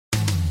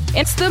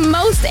It's the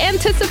most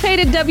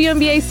anticipated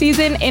WNBA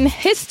season in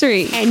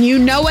history. And you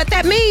know what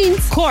that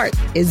means. Court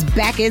is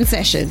back in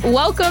session.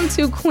 Welcome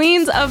to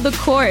Queens of the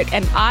Court,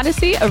 an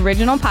Odyssey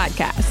original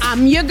podcast.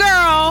 I'm your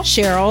girl,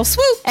 Cheryl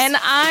Swoops. And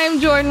I'm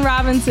Jordan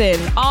Robinson.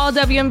 All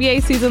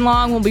WNBA season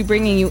long, we'll be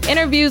bringing you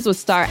interviews with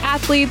star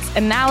athletes,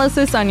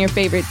 analysis on your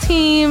favorite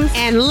teams,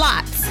 and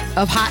lots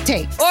of hot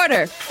takes.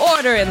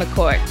 Order in the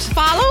court.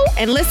 Follow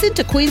and listen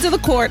to Queens of the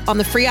Court on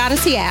the free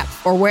Odyssey app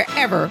or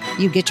wherever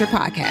you get your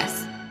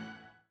podcasts.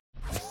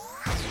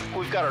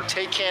 We've got our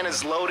take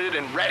cannons loaded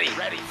and ready.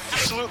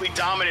 Absolutely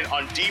dominant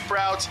on deep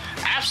routes.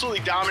 Absolutely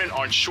dominant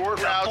on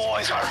short routes. The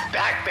boys are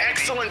back, baby.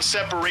 Excellent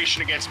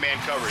separation against man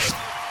coverage.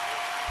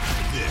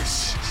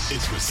 This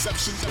is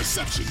Reception,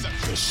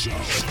 the show.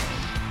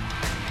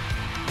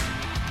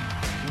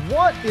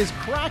 What is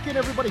cracking,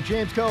 everybody?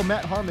 James Coe,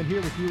 Matt Harmon here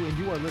with you, and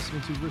you are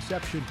listening to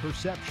Reception,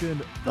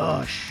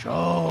 the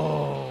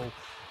show.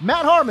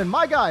 Matt Harmon,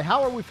 my guy,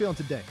 how are we feeling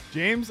today?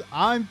 James,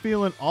 I'm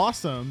feeling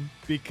awesome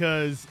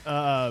because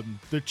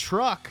the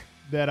truck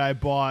that I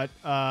bought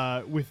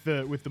with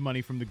the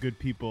money from the good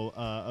people,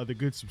 the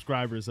good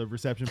subscribers of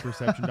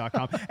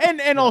receptionperception.com,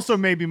 and also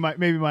maybe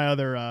my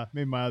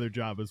other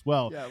job as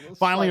well,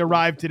 finally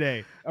arrived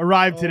today.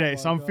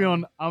 So I'm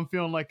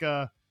feeling like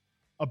a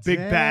big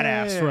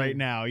badass right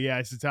now.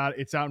 Yes, it's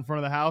out in front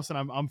of the house, and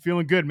I'm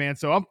feeling good, man.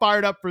 So I'm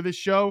fired up for this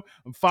show.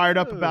 I'm fired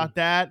up about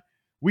that.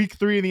 Week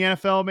 3 in the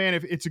NFL, man.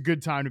 It's a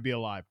good time to be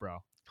alive, bro.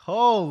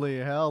 Holy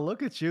hell!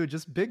 Look at you,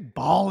 just big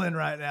balling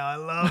right now. I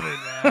love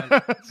it,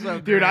 man. So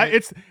dude,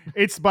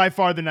 it's by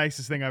far the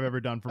nicest thing I've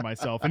ever done for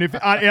myself. And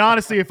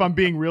honestly, if I'm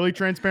being really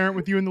transparent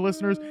with you and the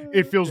listeners,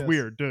 it feels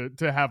weird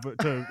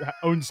to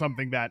own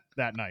something that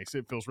nice.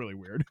 It feels really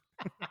weird.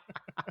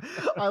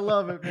 I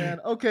love it, man.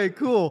 Okay,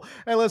 cool.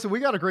 Hey, listen,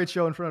 we got a great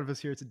show in front of us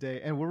here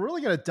today, and we're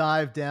really going to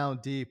dive down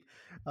deep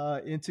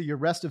into your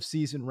rest of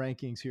season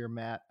rankings here,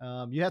 Matt.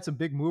 You had some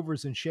big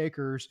movers and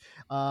shakers,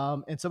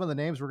 and some of the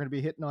names we're going to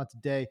be hitting on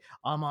today: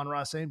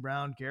 Amon-Ra St.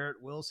 Brown,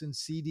 Garrett Wilson,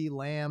 CeeDee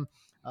Lamb,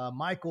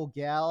 Michael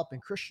Gallup,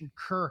 and Christian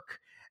Kirk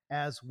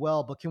as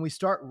well. But can we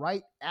start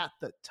right at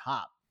the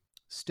top?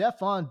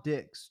 Stefon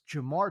Diggs,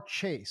 Ja'Marr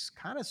Chase,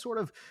 kind of sort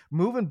of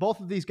moving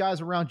both of these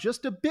guys around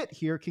just a bit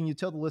here. Can you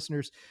tell the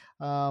listeners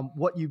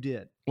what you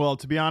did? Well,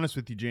 to be honest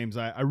with you, James,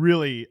 I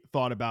really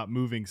thought about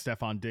moving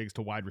Stefon Diggs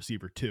to wide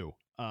receiver 2.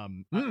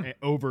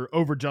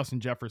 Over Justin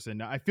Jefferson.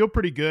 Now, I feel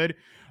pretty good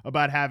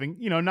about having,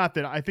 not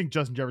that I think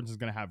Justin Jefferson is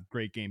going to have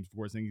great games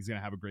for us. I think he's going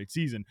to have a great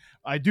season.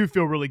 I do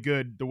feel really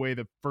good the way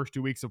the first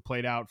 2 weeks have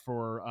played out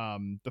for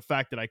the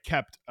fact that I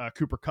kept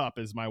Cooper Kupp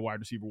as my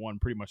wide receiver 1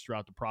 pretty much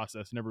throughout the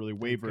process, never really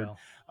wavered.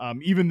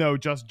 Even though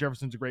Justin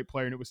Jefferson's a great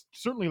player, and it was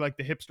certainly like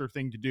the hipster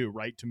thing to do,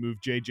 right? To move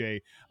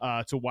JJ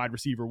to wide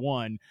receiver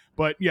 1.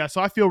 But yeah,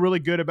 so I feel really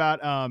good about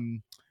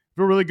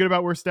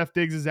where Steph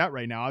Diggs is at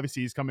right now.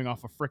 Obviously, he's coming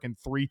off a freaking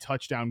 3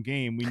 touchdown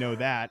game. We know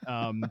that.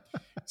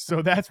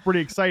 So that's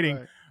pretty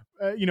exciting.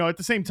 Right. At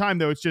the same time,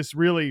 though, it's just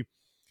really,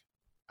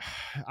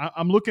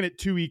 I'm looking at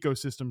 2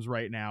 ecosystems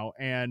right now.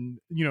 And,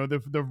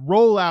 the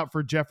rollout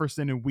for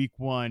Jefferson in week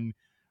 1,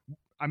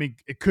 I mean,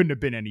 it couldn't have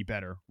been any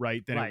better,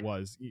 right, than it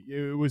was.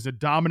 It was a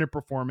dominant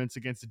performance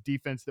against a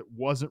defense that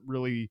wasn't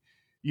really,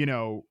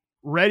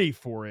 ready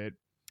for it.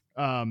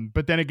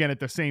 But then again, at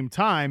the same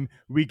time,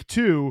 week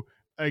 2,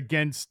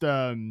 against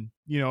a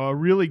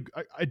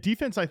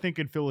defense, I think,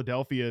 in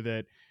Philadelphia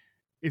that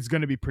is going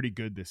to be pretty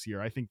good this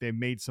year. I think they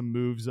made some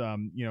moves.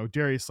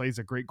 Darius Slay's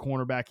a great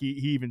cornerback. He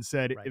even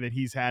said that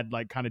he's had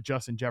like kind of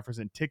Justin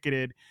Jefferson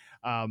ticketed.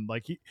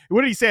 What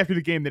did he say after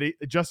the game? That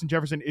Justin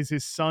Jefferson is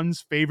his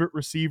son's favorite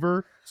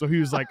receiver. So he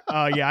was like,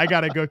 I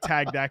got to go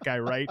tag that guy,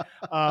 right?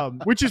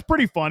 Which is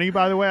pretty funny,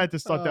 by the way. I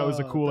just thought that was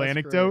a cool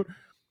anecdote.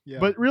 Yeah.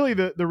 But really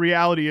the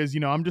reality is,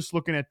 I'm just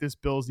looking at this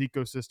Bills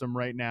ecosystem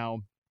right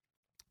now.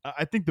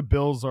 I think the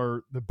Bills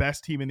are the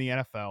best team in the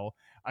NFL.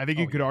 I think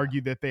you could argue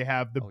that they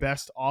have the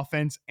best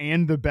offense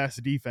and the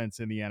best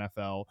defense in the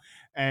NFL.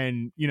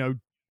 And,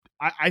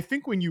 I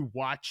think when you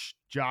watch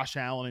Josh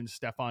Allen and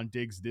Stefon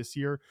Diggs this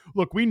year,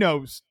 look, we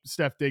know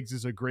Steph Diggs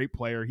is a great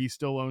player. He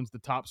still owns the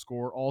top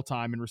score all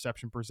time in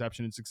reception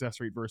perception and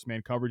success rate versus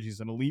man coverage. He's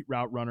an elite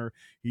route runner.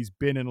 He's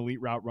been an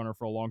elite route runner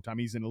for a long time.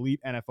 He's an elite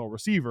NFL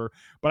receiver.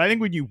 But I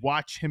think when you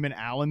watch him and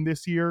Allen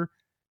this year,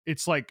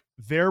 it's like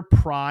their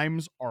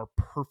primes are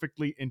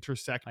perfectly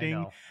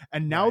intersecting.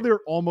 And now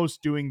they're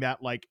almost doing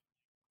that like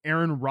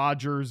Aaron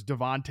Rodgers,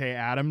 Devontae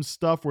Adams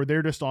stuff where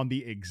they're just on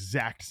the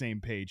exact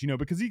same page,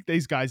 because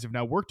these guys have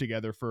now worked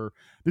together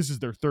this is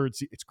their third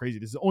it's crazy.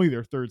 This is only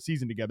their 3rd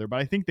season together, but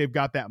I think they've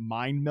got that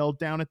mind meld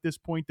down at this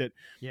point that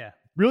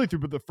really through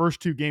the first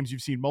 2 games,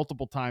 you've seen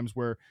multiple times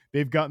where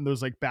they've gotten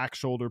those like back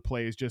shoulder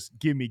plays, just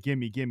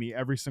gimme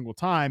every single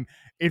time.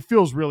 It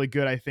feels really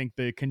good. I think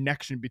the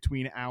connection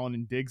between Allen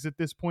and Diggs at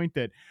this point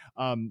that,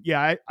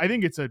 I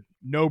think it's a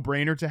no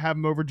brainer to have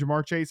him over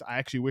Ja'Marr Chase. I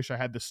actually wish I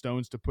had the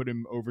stones to put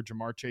him over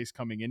Ja'Marr Chase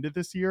coming into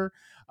this year.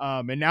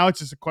 And now it's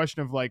just a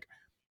question of like,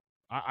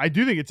 I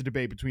do think it's a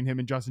debate between him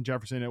and Justin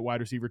Jefferson at wide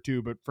receiver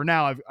 2, but for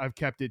now I've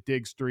kept it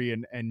Diggs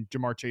 3 and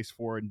Ja'Marr Chase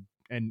 4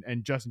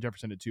 and Justin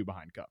Jefferson at 2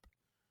 behind Kupp.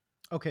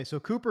 Okay, so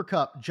Cooper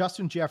Kupp,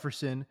 Justin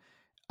Jefferson,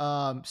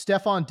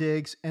 Stephon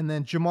Diggs, and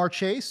then Jamar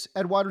Chase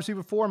at wide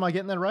receiver 4. Am I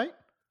getting that right?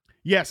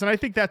 Yes, and I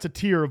think that's a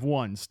tier of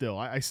one still.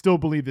 I still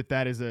believe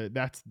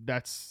that's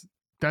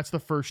the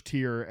first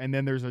tier, and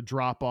then there's a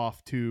drop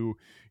off to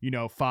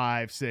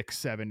 5, 6,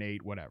 7,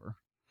 8, whatever.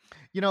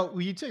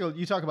 When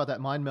you talk about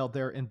that mind meld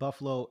there in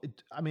Buffalo.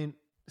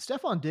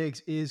 Stephon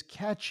Diggs is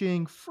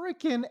catching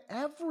freaking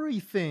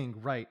everything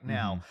right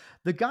now. Mm-hmm.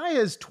 The guy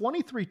has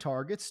 23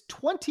 targets,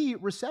 20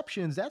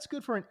 receptions. That's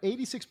good for an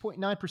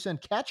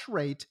 86.9% catch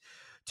rate,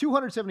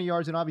 270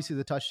 yards, and obviously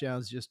the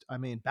touchdowns just,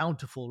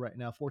 bountiful right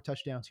now. 4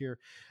 touchdowns here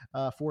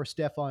for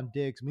Stephon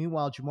Diggs.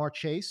 Meanwhile, Jamar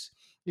Chase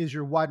is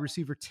your wide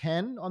receiver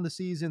 10 on the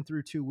season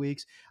through 2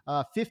 weeks.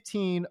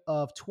 15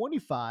 of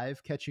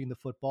 25 catching the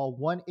football,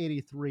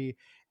 183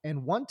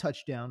 and 1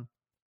 touchdown.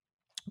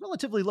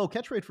 Relatively low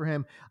catch rate for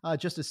him,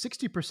 just a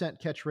 60%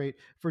 catch rate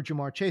for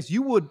Jamar Chase.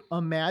 You would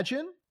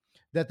imagine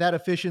that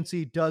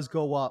efficiency does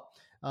go up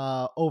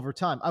over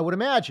time. I would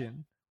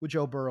imagine with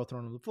Joe Burrow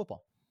throwing him the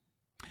football.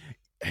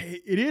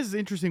 It is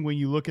interesting when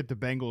you look at the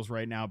Bengals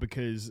right now,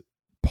 because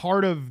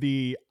part of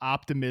the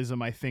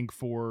optimism, I think,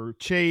 for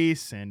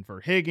Chase and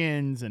for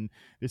Higgins and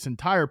this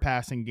entire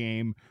passing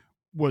game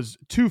was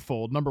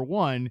twofold. Number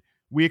one,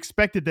 we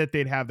expected that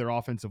they'd have their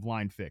offensive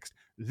line fixed.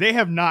 They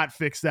have not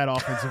fixed that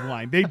offensive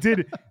line. They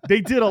did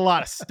a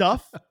lot of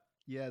stuff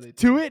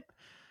to it,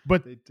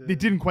 but they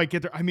didn't quite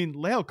get there.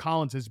 La'el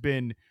Collins has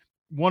been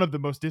one of the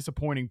most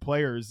disappointing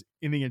players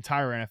in the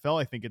entire NFL,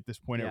 I think, at this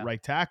point at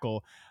right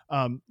tackle.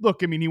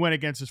 Look, he went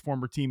against his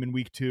former team in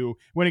week 2,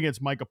 went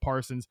against Micah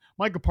Parsons.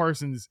 Micah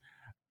Parsons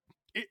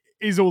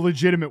is a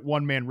legitimate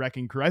one-man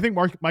wrecking crew. I think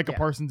Micah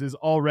Parsons is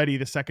already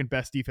the second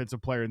best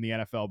defensive player in the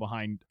NFL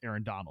behind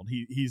Aaron Donald.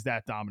 He's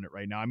that dominant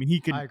right now. He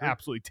can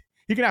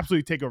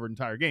absolutely take over an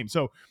entire game.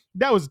 So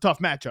that was a tough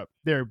matchup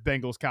there,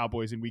 Bengals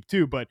Cowboys in week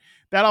 2, but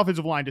that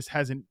offensive line just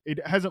hasn't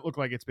looked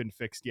like it's been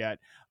fixed yet.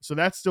 So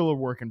that's still a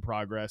work in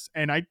progress.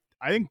 And I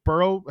think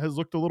Burrow has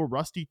looked a little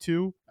rusty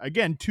too.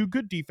 Again, 2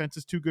 good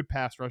defenses, 2 good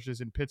pass rushes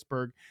in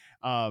Pittsburgh,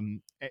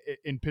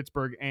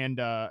 and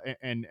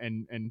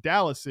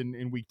Dallas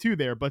in week 2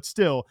 there. But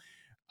still,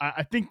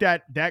 I think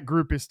that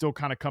group is still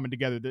kind of coming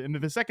together. And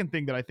the second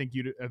thing that I think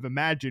you'd have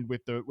imagined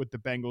with the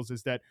Bengals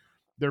is that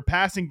their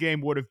passing game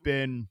would have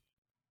been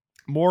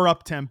more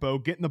up tempo,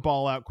 getting the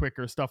ball out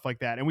quicker, stuff like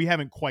that. And we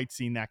haven't quite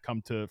seen that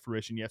come to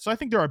fruition yet. So I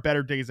think there are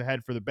better days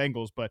ahead for the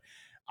Bengals, but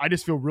I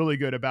just feel really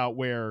good about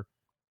where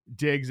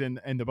Diggs and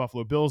the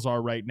Buffalo Bills are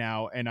right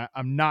now. And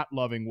I'm not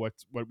loving what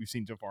we've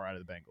seen so far out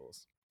of the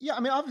Bengals. Yeah,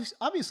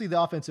 obviously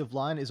the offensive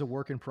line is a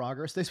work in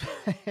progress.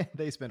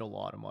 They spent a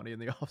lot of money in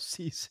the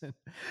offseason,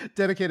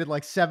 dedicated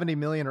like $70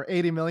 million or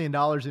 $80 million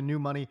in new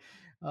money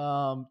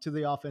to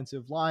the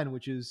offensive line,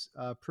 which is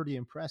pretty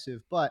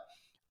impressive. But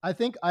I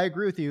think I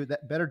agree with you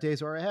that better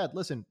days are ahead.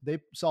 Listen, they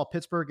saw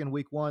Pittsburgh in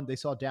week 1. They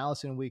saw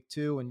Dallas in week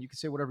 2. And you can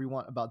say whatever you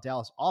want about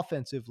Dallas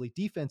offensively,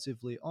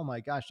 defensively. Oh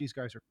my gosh, these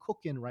guys are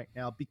cooking right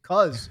now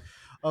because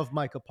of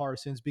Micah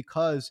Parsons,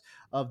 because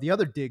of the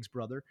other Diggs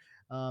brother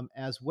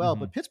as well.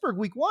 But Pittsburgh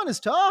week 1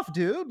 is tough,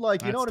 dude.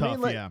 Like, you know what I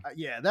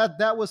mean?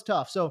 That was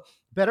tough. So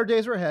better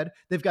days are ahead.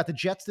 They've got the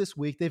Jets this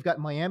week. They've got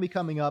Miami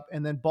coming up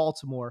and then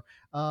Baltimore.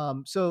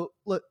 So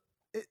look,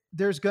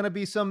 there's going to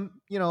be some,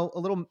 a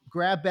little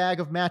grab bag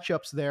of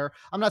matchups there.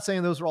 I'm not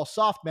saying those are all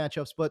soft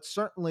matchups, but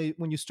certainly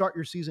when you start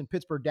your season,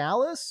 Pittsburgh,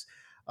 Dallas,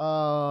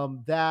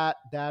 that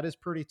is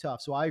pretty tough.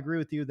 So I agree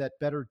with you that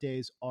better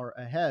days are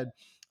ahead.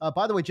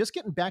 By the way, just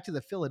getting back to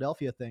the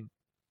Philadelphia thing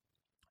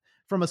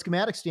from a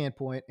schematic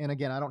standpoint. And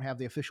again, I don't have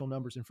the official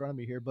numbers in front of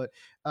me here, but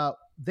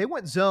they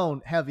went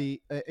zone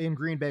heavy in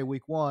Green Bay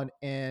week 1,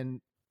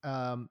 and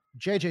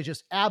JJ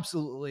just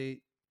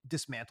absolutely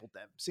dismantled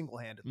them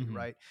single-handedly,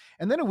 right?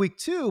 And then in week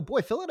 2,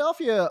 boy,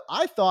 Philadelphia,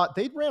 I thought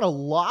they ran a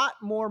lot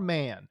more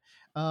man.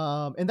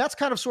 And that's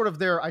kind of sort of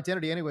their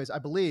identity anyways, I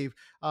believe,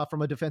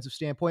 from a defensive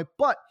standpoint.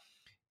 But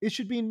it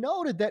should be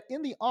noted that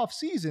in the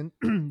offseason,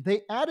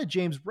 they added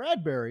James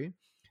Bradberry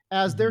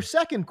as their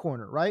second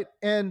corner, right?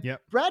 And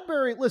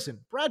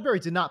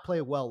Bradberry did not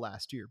play well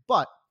last year,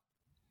 but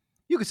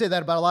you could say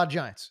that about a lot of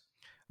Giants.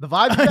 The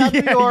vibes were bad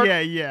in New York.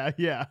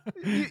 Yeah.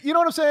 You know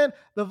what I'm saying?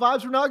 The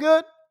vibes were not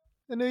good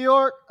in New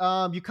York.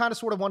 You kind of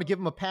sort of want to give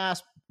him a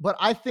pass, but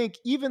I think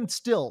even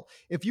still,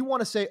 if you want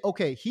to say,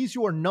 okay, he's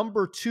your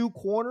number 2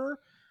 corner,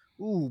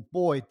 ooh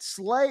boy,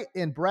 Slay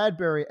and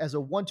Bradberry as a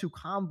 1-2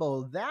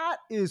 combo, that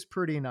is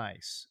pretty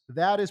nice.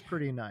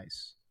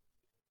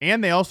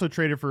 And they also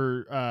traded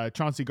for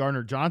Chauncey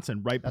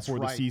Gardner-Johnson right before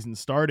the season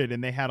started,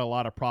 and they had a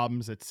lot of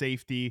problems at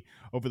safety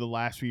over the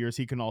last few years.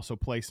 He can also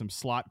play some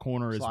slot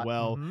corner as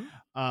well.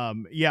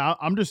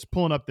 I'm just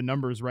pulling up the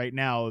numbers right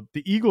now.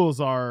 The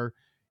Eagles are,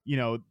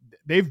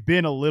 they've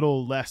been a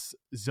little less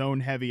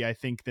zone heavy, I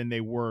think, than they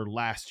were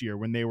last year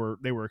when they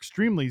were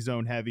extremely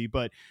zone heavy,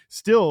 but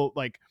still,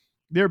 like,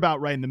 they're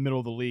about right in the middle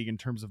of the league in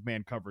terms of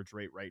man coverage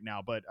rate right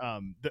now. But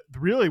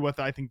really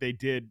what I think they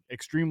did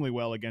extremely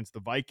well against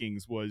the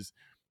Vikings was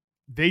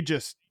they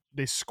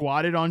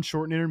squatted on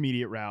short and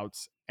intermediate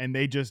routes, and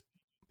they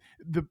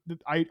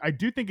I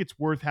do think it's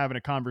worth having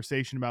a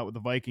conversation about with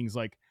the Vikings,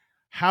 like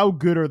how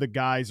good are the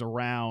guys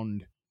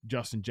around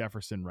Justin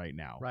Jefferson right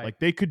now? Right. Like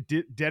they could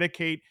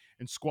dedicate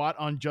and squat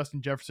on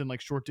Justin Jefferson,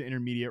 like short to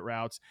intermediate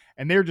routes.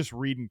 And they're just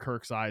reading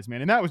Kirk's eyes, man.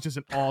 And that was just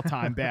an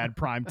all-time bad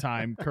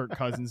primetime Kirk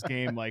Cousins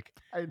game. Like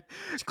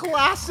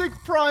classic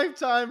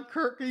primetime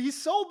Kirk. He's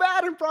so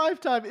bad in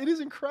primetime. It is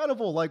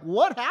incredible. Like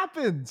what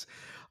happens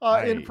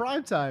in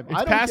primetime?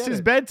 It's past his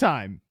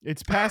bedtime.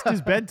 It's past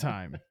his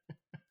bedtime.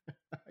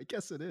 I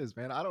guess it is,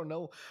 man. I don't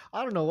know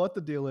what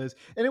the deal is.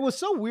 And it was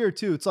so weird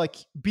too. It's like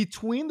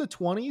between the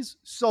 20s,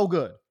 so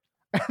good.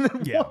 And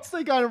then once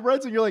they got in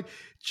red zone, you're like,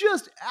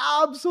 just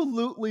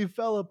absolutely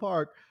fell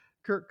apart.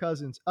 Kirk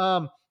Cousins.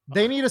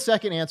 They need a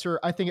second answer,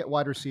 I think, at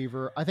wide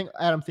receiver. I think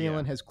Adam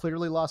Thielen has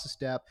clearly lost a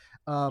step.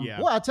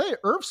 Well, I'll tell you,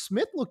 Irv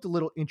Smith looked a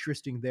little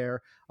interesting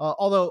there.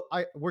 Although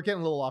we're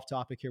getting a little off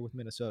topic here with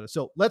Minnesota.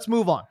 So let's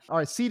move on. All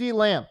right, CeeDee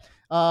Lamb.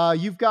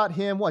 You've got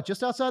him,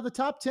 just outside the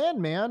top 10,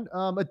 man.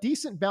 A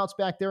decent bounce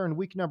back there in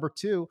week number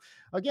 2.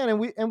 Again,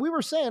 and we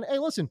were saying, hey,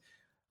 listen,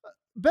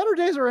 better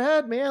days are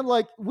ahead, man.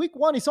 Like week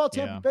 1, he saw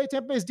Tampa Bay.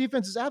 Tampa Bay's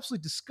defense is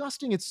absolutely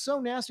disgusting. It's so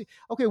nasty.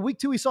 Okay, week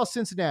 2, he saw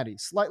Cincinnati.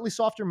 Slightly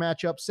softer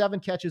matchup, 7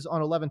 catches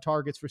on 11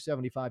 targets for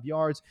 75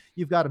 yards.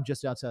 You've got him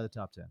just outside the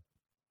top 10.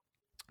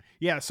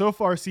 Yeah, so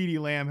far CeeDee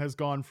Lamb has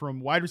gone from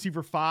wide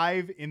receiver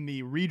 5 in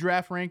the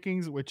redraft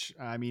rankings, which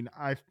I mean,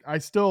 I'm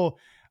still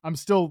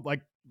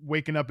like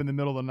waking up in the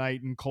middle of the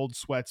night in cold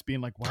sweats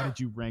being like, why did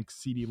you rank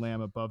CeeDee Lamb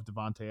above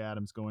Devontae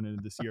Adams going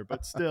into this year?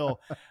 But still,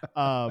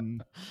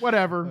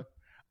 whatever.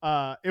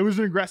 It was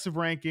an aggressive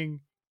ranking,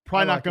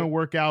 probably not going to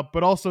work out,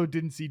 but also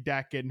didn't see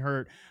Dak getting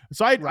hurt.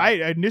 So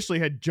I initially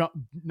had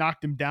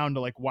knocked him down to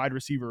like wide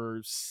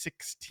receiver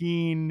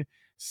 16,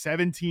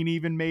 17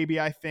 even maybe,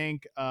 I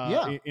think,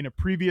 in a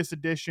previous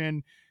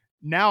edition.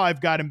 Now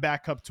I've got him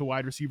back up to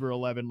wide receiver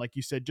 11, like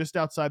you said, just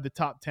outside the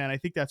top 10. I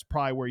think that's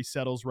probably where he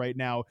settles right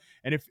now.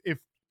 And if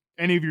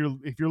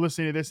you're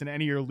listening to this and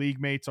any of your league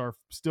mates are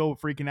still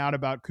freaking out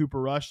about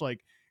Cooper Rush,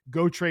 like,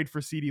 go trade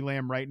for CeeDee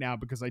Lamb right now,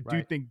 because I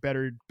do think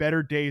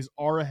better days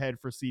are ahead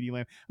for CeeDee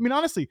Lamb. I mean,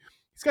 honestly,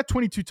 he's got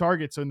 22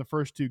 targets in the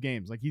first 2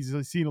 games. Like he's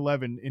seen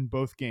 11 in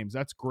both games.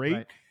 That's great.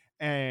 Right.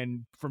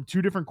 And from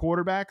 2 different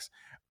quarterbacks,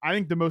 I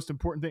think the most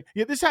important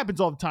thing, this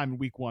happens all the time in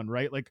week 1,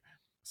 right? Like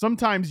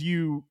sometimes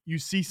you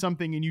see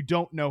something and you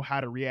don't know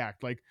how to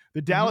react. Like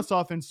the Dallas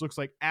offense looks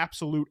like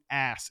absolute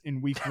ass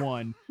in week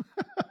 1.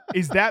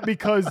 Is that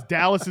because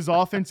Dallas's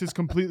offense is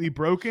completely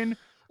broken?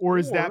 Or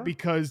is that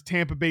because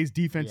Tampa Bay's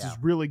defense is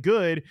really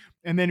good?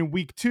 And then in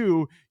week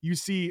 2, you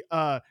see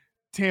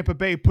Tampa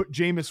Bay put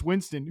Jameis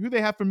Winston, who they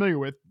have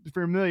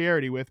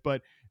familiarity with,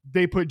 but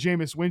they put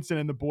Jameis Winston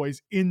and the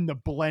boys in the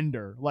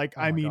blender. Like,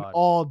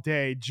 all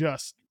day,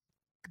 just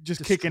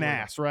kicking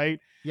ass,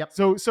 right? Yep.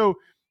 So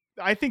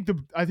I think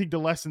the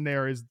lesson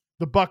there is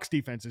the Bucs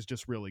defense is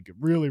just really good,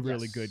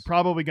 really good.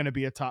 Probably going to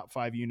be a top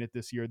 5 unit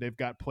this year. They've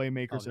got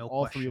playmakers at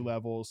all 3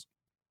 levels.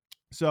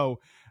 So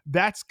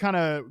that's kind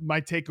of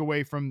my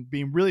takeaway from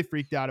being really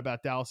freaked out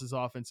about Dallas's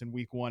offense in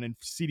week 1 and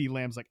CeeDee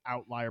Lamb's like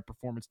outlier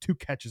performance, 2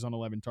 catches on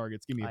 11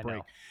 targets. Give me a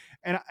break.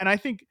 And I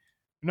think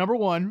number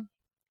 1,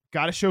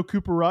 got to show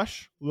Cooper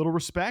Rush a little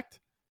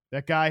respect.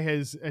 That guy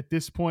has at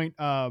this point,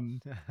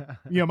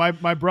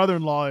 my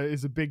brother-in-law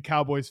is a big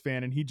Cowboys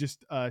fan, and he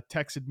just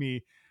texted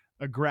me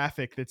a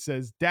graphic that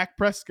says Dak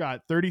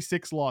Prescott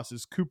 36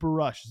 losses, Cooper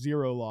Rush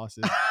 0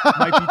 losses.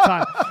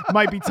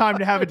 Might be time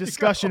to have a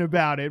discussion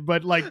about it.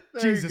 But like,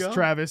 Jesus,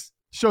 Travis,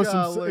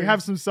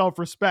 have some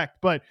self-respect.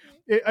 But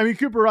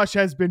Cooper Rush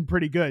has been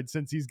pretty good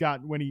since he's got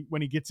when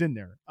he gets in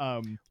there.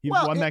 He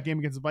won that game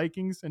against the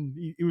Vikings, and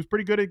he was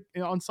pretty good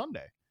on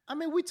Sunday. I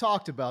mean, we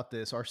talked about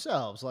this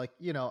ourselves, like,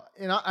 and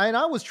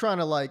I was trying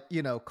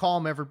to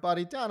calm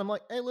everybody down. I'm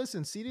like, hey,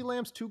 listen, CeeDee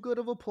Lamb's too good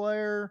of a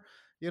player.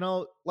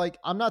 Like,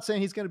 I'm not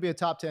saying he's going to be a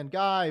top 10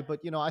 guy, but,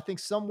 I think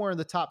somewhere in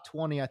the top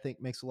 20, I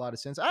think makes a lot of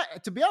sense.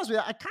 To be honest with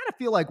you, I kind of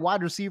feel like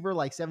wide receiver,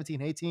 like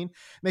 17, 18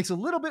 makes a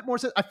little bit more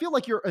sense. I feel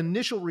like your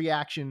initial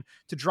reaction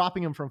to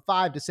dropping him from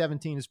 5 to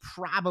 17 is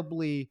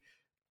probably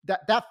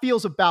that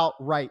feels about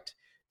right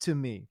to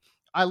me.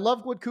 I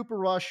love what Cooper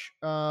Rush.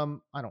 I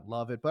don't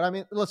love it, but I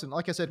mean, listen,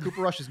 like I said,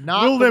 Cooper Rush is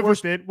not. We'll live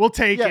with it. We'll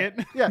take it.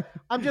 Yeah.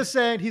 I'm just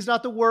saying he's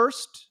not the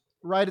worst.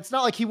 Right. It's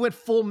not like he went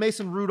full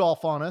Mason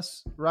Rudolph on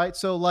us. Right.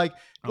 So look,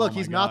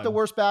 he's not the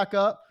worst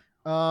backup.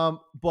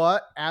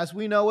 But as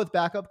we know with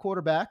backup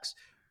quarterbacks,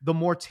 the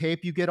more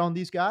tape you get on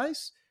these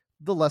guys,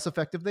 the less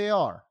effective they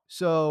are.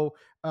 So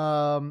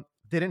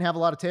they didn't have a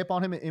lot of tape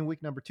on him in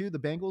week number 2. The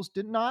Bengals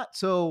did not.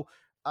 So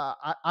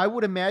I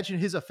would imagine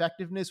his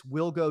effectiveness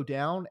will go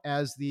down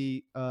as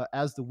the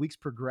weeks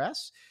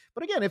progress.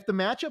 But again, if the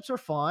matchups are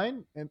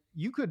fine, and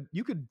you could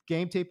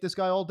game tape this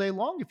guy all day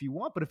long if you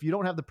want, but if you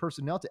don't have the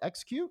personnel to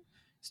execute,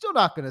 still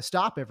not going to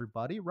stop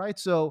everybody, right?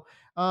 So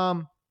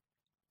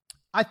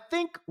I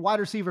think wide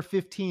receiver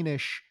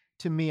 15-ish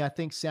to me, I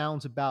think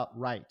sounds about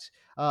right.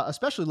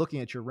 Especially looking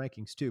at your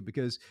rankings too,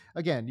 because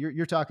again,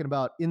 you're talking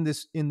about in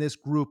this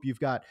group, you've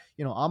got,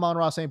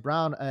 Amon-Ra St.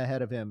 Brown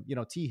ahead of him.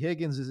 T.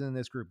 Higgins is in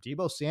this group.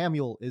 Deebo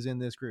Samuel is in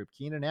this group.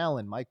 Keenan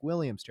Allen, Mike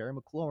Williams, Terry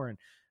McLaurin.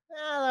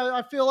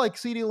 I feel like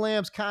CeeDee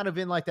Lamb's kind of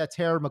in like that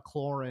Terry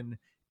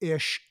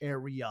McLaurin-ish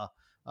area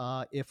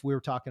if we're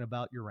talking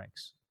about your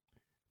ranks.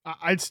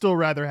 I'd still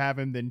rather have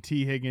him than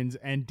T. Higgins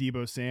and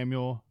Deebo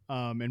Samuel,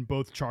 and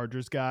both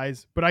Chargers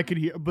guys. But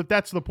but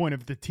that's the point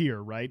of the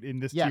tier, right? In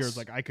this tier is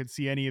like I could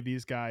see any of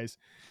these guys,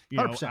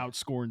 100%.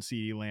 Outscoring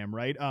CeeDee Lamb,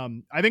 right?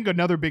 I think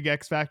another big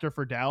X factor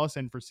for Dallas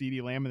and for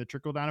CeeDee Lamb and the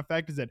trickle down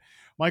effect is that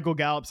Michael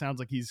Gallup sounds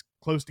like he's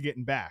close to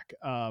getting back,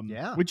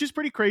 which is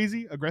pretty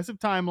crazy, aggressive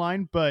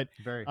timeline, but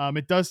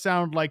it does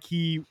sound like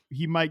he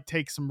might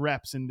take some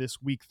reps in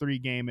this Week 3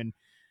 game. And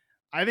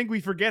I think we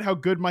forget how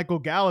good Michael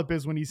Gallup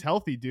is when he's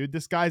healthy, dude.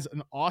 This guy's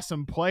an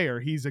awesome player.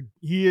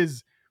 He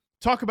is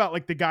talk about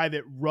like the guy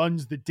that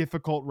runs the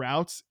difficult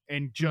routes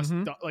and just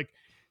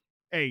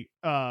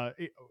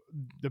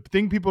the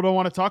thing people don't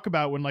want to talk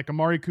about when like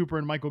Amari Cooper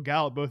and Michael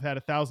Gallup both had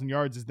 1,000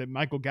 yards is that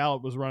Michael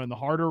Gallup was running the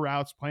harder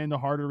routes, playing the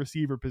harder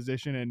receiver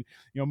position. And,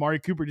 Amari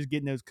Cooper just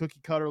getting those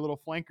cookie cutter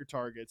little flanker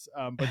targets.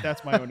 But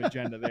that's my own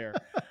agenda there.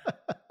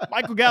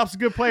 Michael Gallup's a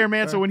good player,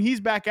 man. So when he's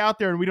back out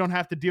there and we don't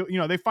have to deal,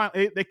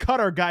 they cut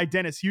our guy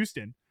Dennis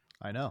Houston.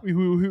 I know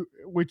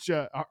which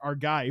our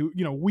guy,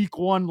 Week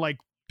 1 like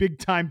big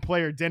time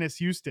player Dennis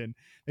Houston.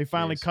 They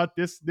finally cut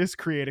this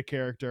creative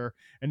character,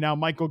 and now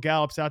Michael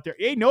Gallup's out there.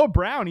 Hey, Noah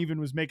Brown even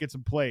was making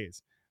some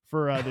plays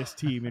for this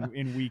team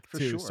in Week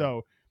 2. Sure.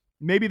 So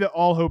maybe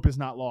all hope is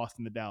not lost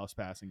in the Dallas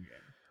passing game.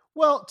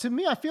 Well, to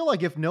me, I feel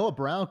like if Noah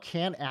Brown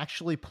can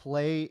actually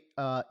play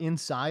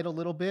inside a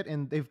little bit,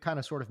 and they've kind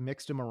of sort of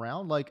mixed him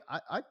around, like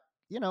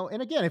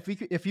and again,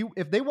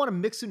 if they want to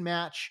mix and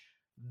match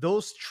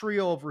those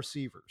trio of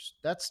receivers,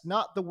 that's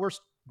not the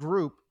worst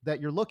group that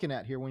you're looking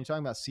at here when you're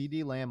talking about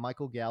CeeDee Lamb,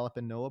 Michael Gallup,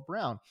 and Noah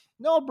Brown.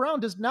 Noah Brown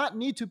does not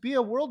need to be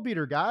a world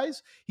beater,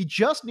 guys. He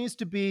just needs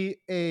to be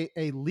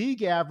a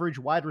league average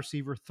wide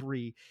receiver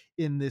 3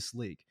 in this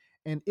league.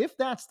 And if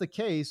that's the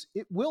case,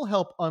 it will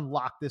help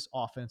unlock this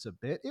offense a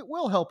bit. It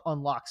will help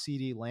unlock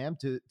CeeDee Lamb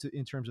to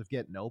in terms of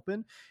getting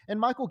open. And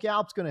Michael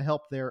Gallup's going to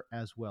help there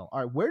as well. All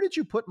right, where did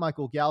you put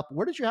Michael Gallup?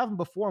 Where did you have him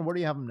before, and where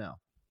do you have him now?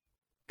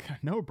 God,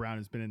 Noah Brown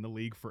has been in the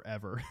league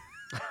forever.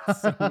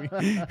 It's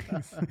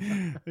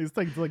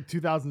like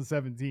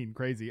 2017.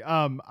 Crazy.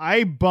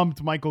 I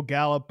bumped Michael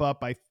Gallup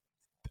up. I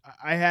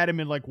had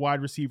him in like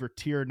wide receiver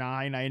tier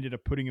 9. I ended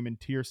up putting him in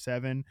tier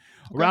 7,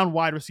 around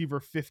wide receiver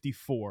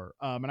 54.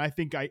 And I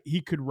think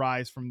he could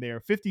rise from there.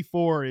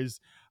 54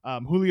 is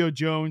Julio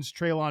Jones,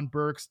 Treylon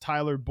Burks,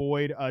 Tyler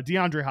Boyd,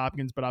 DeAndre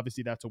Hopkins, but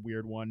obviously that's a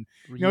weird one.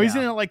 He's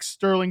in like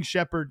Sterling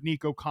Shepard,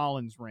 Nico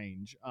Collins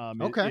range.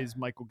 Is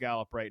Michael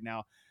Gallup right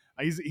now.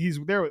 He's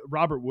there with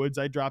Robert Woods.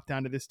 I dropped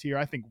down to this tier.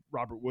 I think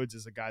Robert Woods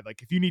is a guy,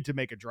 like if you need to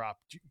make a drop,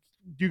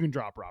 you can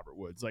drop Robert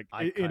Woods. Like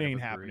it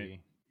ain't happening.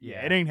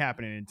 Yeah, it ain't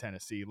happening in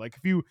Tennessee. Like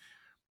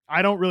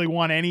I don't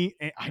want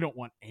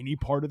any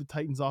part of the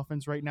Titans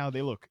offense right now.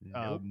 They look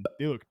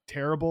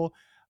terrible.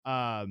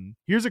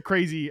 Here's a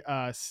crazy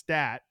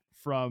stat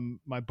from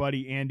my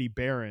buddy Andy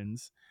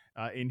Behrens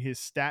in his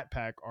Stat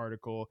Pack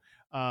article.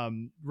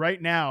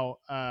 Right now,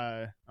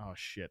 oh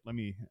shit, let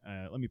me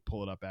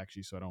pull it up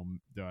actually so I don't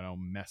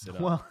mess it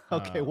up. Well,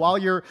 okay. While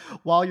you're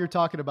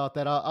talking about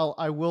that,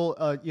 I will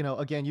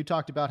again, you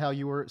talked about how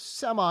you were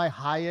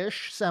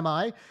high-ish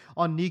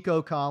on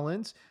Nico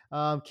Collins.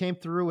 Came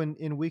through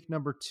in week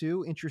number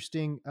 2.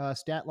 Interesting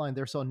stat line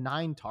there. So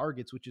 9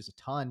 targets, which is a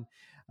ton.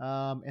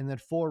 And then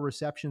 4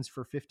 receptions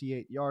for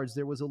 58 yards.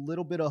 There was a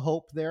little bit of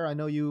hope there. I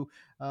know you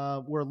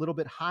were a little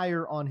bit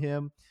higher on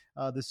him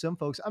than some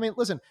folks. I mean,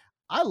 listen,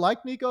 I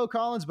like Nico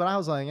Collins, but I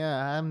was like,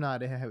 I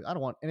don't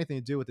want anything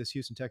to do with this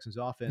Houston Texans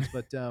offense.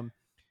 But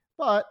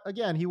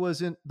again, he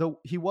was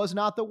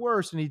not the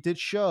worst, and he did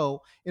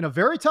show in a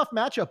very tough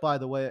matchup, by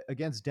the way,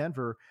 against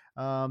Denver,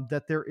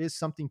 that there is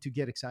something to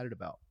get excited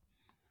about.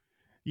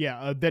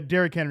 Yeah, that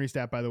Derrick Henry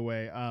stat, by the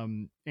way,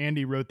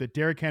 Andy wrote that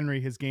Derrick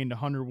Henry has gained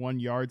 101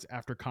 yards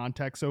after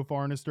contact so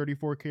far in his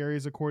 34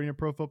 carries, according to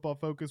Pro Football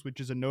Focus, which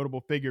is a notable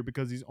figure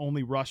because he's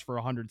only rushed for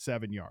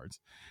 107 yards.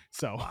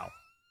 So, wow.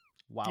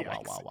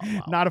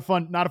 Not a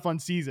fun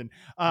season.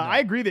 No. I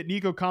agree that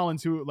Nico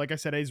Collins, who, like I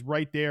said, is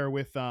right there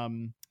with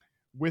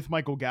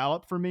Michael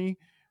Gallup for me.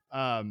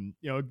 2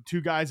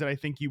 guys that I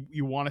think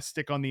you want to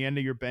stick on the end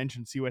of your bench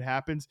and see what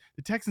happens.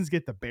 The Texans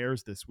get the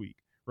Bears this week.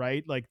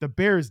 Right? Like the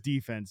Bears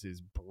defense is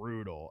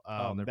brutal.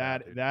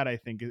 That I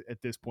think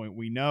at this point,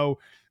 we know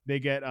they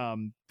get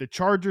the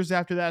Chargers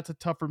after that's a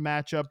tougher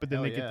matchup, but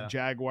then get the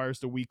Jaguars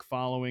the week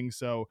following.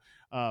 So,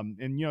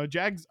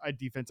 Jags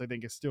defense, I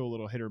think is still a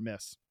little hit or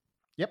miss.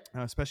 Yep.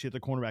 Especially at the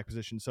cornerback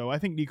position. So I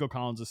think Nico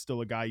Collins is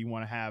still a guy you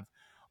want to have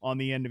on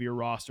the end of your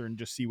roster and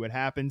just see what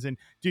happens. And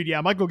dude,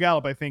 Michael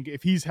Gallup, I think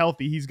if he's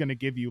healthy, he's going to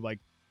give you like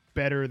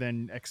better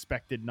than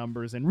expected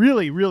numbers. And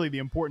really, really the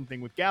important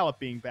thing with Gallup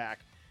being back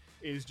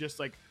is just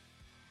like,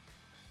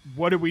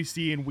 what did we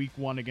see in week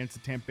 1 against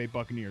the Tampa Bay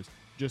Buccaneers?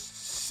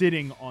 just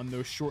sitting on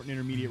those short and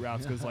intermediate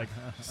routes because like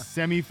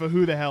Semi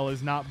Fahu the hell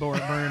is not burning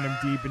them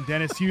deep, and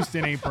Dennis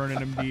Houston ain't burning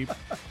them deep.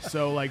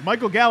 So like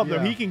Michael Gallup, though,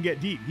 he can get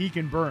deep, he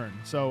can burn.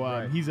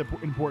 So he's an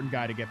important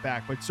guy to get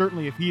back. But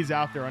certainly if he's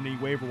out there on any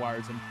waiver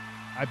wires, and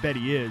I bet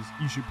he is,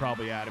 you should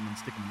probably add him and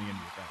stick him in the end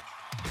of your bench.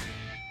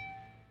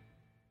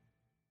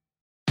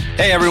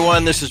 Hey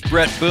everyone, this is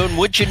Brett Boone.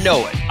 Would you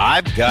know it?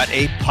 I've got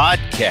a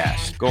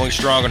podcast going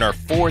strong in our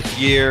 4th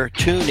year.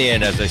 Tune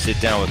in as I sit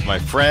down with my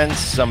friends,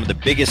 some of the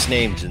biggest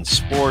names in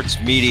sports,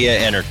 media,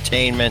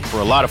 entertainment, for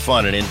a lot of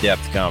fun and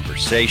in-depth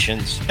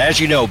conversations. As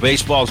you know,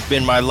 baseball's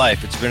been my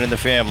life. It's been in the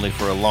family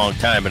for a long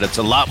time, but it's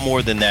a lot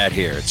more than that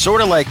here. It's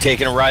sort of like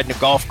taking a ride in a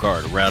golf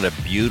cart around a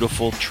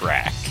beautiful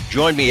track.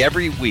 Join me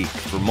every week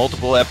for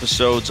multiple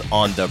episodes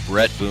on the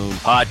Brett Boone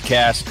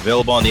Podcast,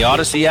 available on the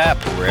Odyssey app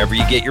or wherever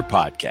you get your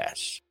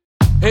podcasts.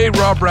 Hey,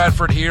 Rob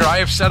Bradford here. I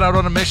have set out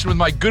on a mission with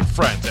my good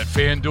friends at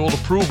FanDuel to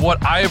prove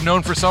what I have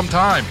known for some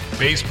time.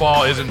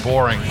 Baseball isn't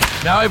boring.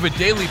 Now I have a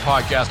daily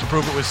podcast to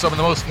prove it with some of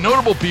the most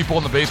notable people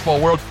in the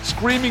baseball world,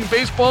 screaming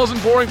baseball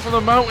isn't boring from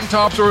the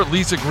mountaintops, or at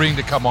least agreeing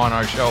to come on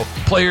our show.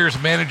 Players,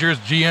 managers,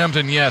 GMs,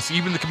 and yes,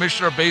 even the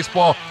commissioner of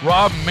baseball,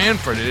 Rob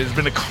Manfred. It has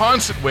been a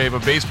constant wave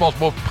of baseball's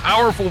most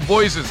powerful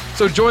voices.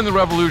 So join the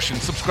revolution.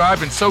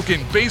 Subscribe and soak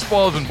in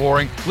Baseball Isn't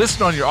Boring.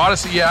 Listen on your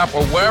Odyssey app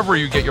or wherever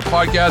you get your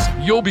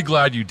podcasts. You'll be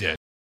glad you did.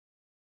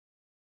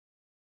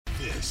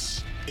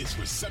 This is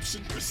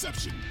Reception,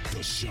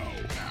 the show.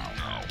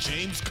 Now,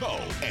 James Koh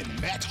and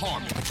Matt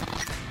Harmon.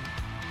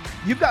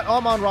 You've got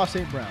Amon-Ra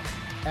St. Brown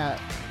at,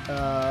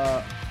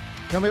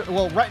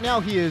 well, right now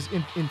he is,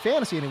 in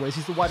fantasy anyways,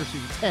 he's the wide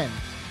receiver 10.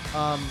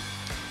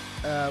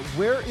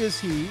 Where is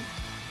he?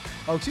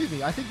 Oh, excuse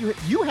me. I think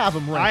you have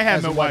him ranked. I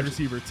have him at wide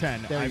receiver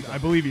 10. I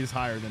believe he's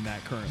higher than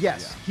that currently.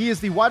 Yes, he is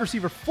the wide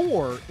receiver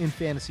 4 in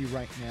fantasy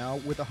right now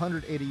with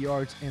 180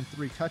 yards and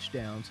 3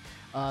 touchdowns.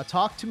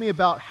 Talk to me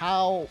about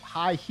how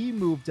high he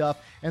moved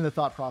up and the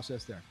thought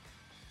process there.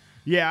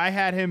 Yeah, I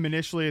had him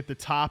initially at the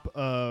top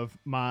of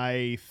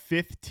my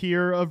 5th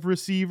tier of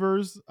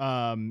receivers,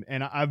 and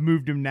I've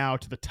moved him now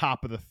to the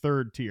top of the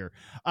 3rd tier.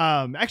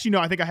 Actually,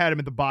 no, I think I had him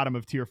at the bottom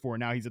of tier 4.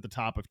 Now he's at the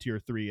top of tier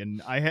 3,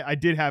 and I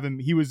did have him.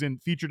 He was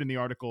featured in the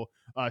article.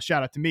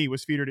 Shout out to me,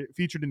 was featured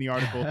in the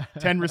article.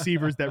 10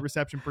 receivers that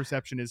reception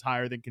perception is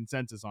higher than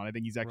consensus on. I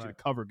think he's actually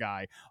the cover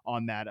guy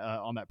on that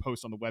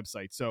post on the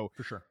website. So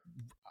for sure.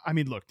 I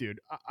mean, look,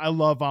 dude, I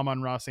love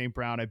Amon-Ra St.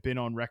 Brown. I've been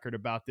on record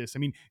about this. I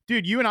mean,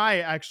 dude, you and I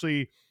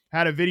actually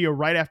had a video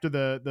right after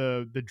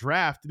the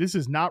draft. This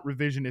is not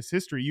revisionist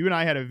history. You and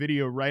I had a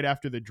video right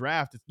after the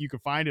draft. You can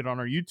find it on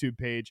our YouTube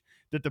page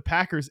that the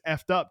Packers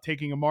effed up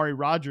taking Amari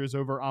Rodgers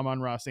over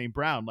Amon-Ra St.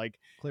 Brown. Like,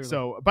 clearly.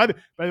 So by the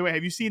way,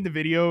 have you seen the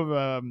video of,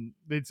 I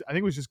think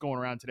it was just going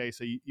around today.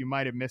 So you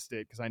might have missed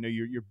it, 'cause I know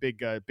you're big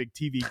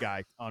TV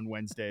guy on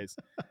Wednesdays.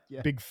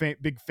 Yeah. Big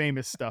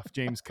famous stuff,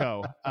 James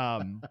Koh.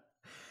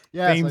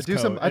 Yes,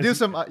 I do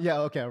some. Yeah,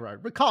 okay, all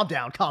right. But calm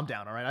down,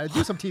 all right. I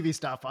do some TV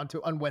stuff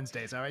on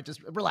Wednesdays. All right,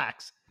 just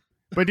relax.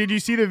 But did you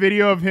see the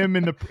video of him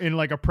in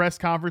like a press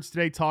conference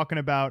today talking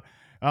about?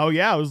 Oh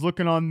yeah, I was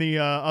looking on the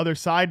other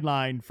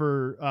sideline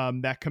for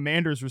that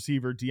Commanders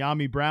receiver,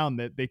 De'Ami Brown,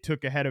 that they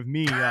took ahead of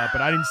me,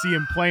 but I didn't see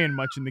him playing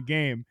much in the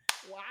game.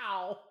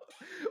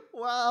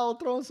 Wow,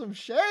 throwing some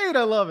shade.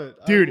 I love it.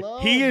 Dude,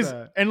 he is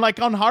that. And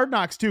like on Hard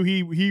Knocks too,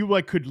 he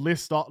like could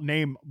list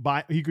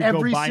he could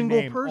every go by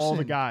name person. All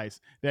the guys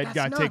that That's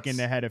got nuts. taken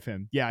ahead of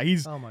him. Yeah,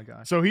 he's oh my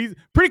gosh. So he's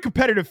pretty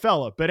competitive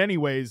fella. But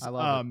anyways, I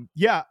love it.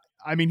 Yeah,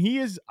 I mean he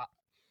is.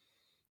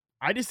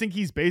 I just think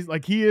he's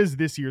he is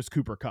this year's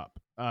Cooper Kupp.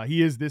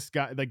 He is this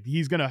guy, like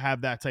he's gonna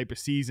have that type of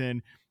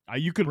season.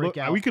 We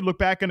could look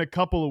back in a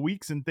couple of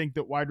weeks and think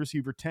that wide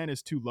receiver 10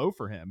 is too low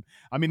for him.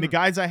 I mean, the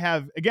guys I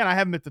have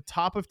him at the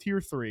top of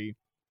tier 3.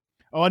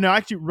 Oh no,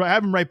 actually, I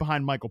have him right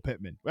behind Michael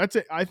Pittman. That's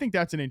it. I think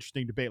that's an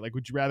interesting debate. Like,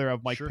 would you rather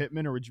have Mike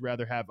Pittman or would you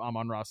rather have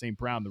Amon-Ra St.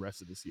 Brown the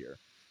rest of this year?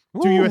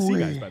 Two USC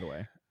guys, by the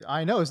way.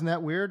 I know, isn't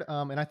that weird?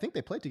 And I think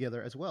they played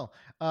together as well.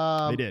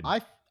 They did.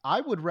 I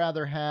would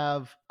rather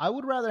have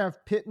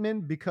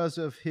Pittman because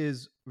of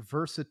his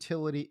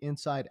versatility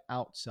inside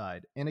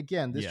outside. And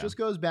again, this just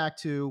goes back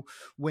to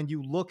when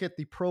you look at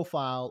the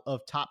profile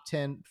of top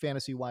 10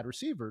 fantasy wide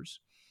receivers,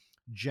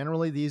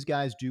 generally these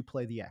guys do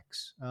play the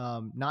X.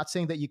 Not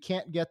saying that you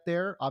can't get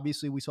there.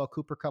 Obviously we saw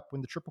Cooper Kupp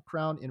win the Triple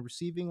Crown in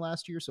receiving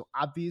last year. So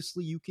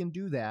obviously you can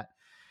do that.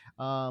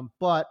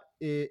 But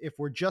if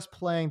we're just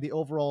playing the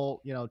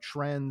overall,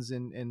 trends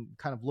and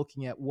kind of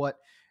looking at what,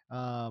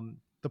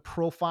 the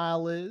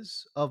profile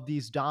is of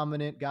these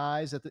dominant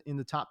guys in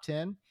the top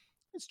 10,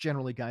 it's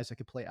generally guys that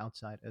can play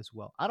outside as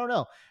well. I don't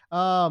know.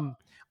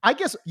 I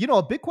guess,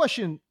 a big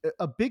question,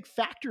 a big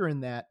factor in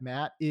that,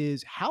 Matt,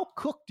 is how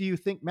cooked do you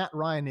think Matt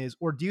Ryan is,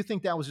 or do you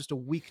think that was just a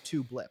week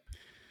 2 blip?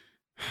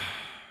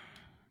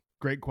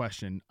 Great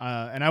question.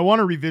 And I want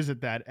to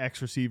revisit that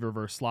X receiver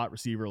versus slot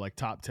receiver, like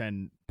top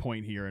 10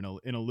 point here in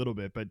a little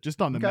bit, but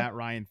just on the Matt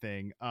Ryan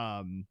thing,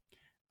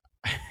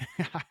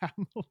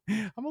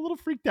 I'm a little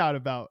freaked out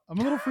about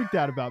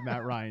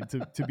Matt Ryan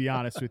to be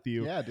honest with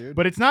you. Yeah, dude.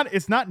 But it's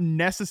not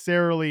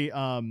necessarily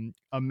a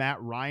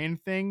Matt Ryan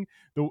thing.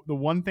 The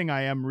one thing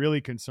I am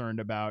really concerned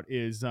about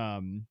is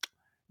the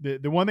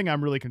one thing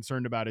I'm really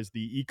concerned about is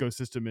the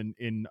ecosystem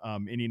in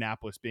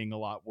Indianapolis being a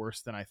lot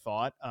worse than I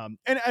thought.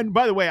 And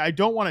by the way, I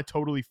don't want to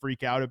totally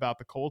freak out about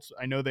the Colts.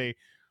 I know they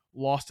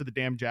lost to the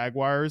damn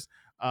Jaguars.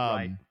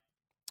 Right.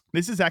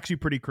 This is actually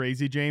pretty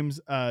crazy, James.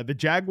 The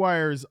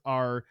Jaguars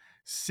are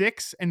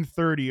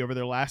 6-30 over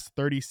their last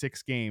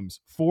 36 games.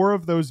 4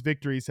 of those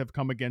victories have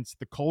come against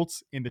the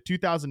Colts in the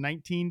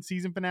 2019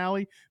 season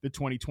finale, the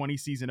 2020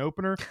 season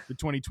opener, the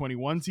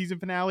 2021 season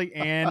finale,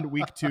 and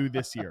week 2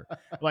 this year.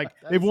 Like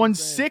they've won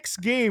insane. 6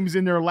 games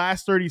in their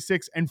last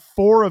 36, and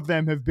 4 of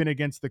them have been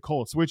against the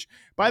Colts, which,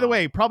 by the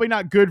way, probably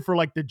not good for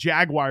like the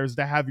Jaguars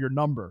to have your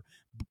number.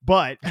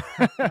 But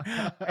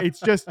it's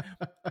just,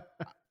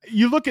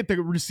 you look at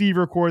the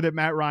receiver core that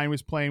Matt Ryan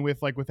was playing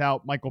with, like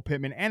without Michael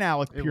Pittman and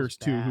Alec Pierce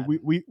too, who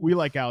we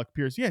like Alec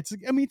Pierce. Yeah,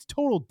 it's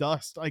total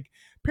dust. Like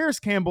Paris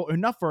Campbell,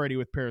 enough already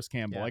with Paris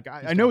Campbell. Yeah, like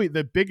I know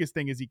the biggest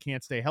thing is he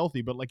can't stay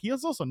healthy, but like he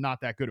is also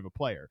not that good of a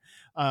player.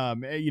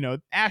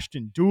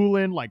 Ashton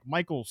Doolin, like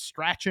Michael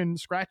scratch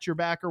your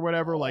back or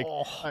whatever, like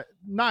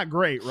not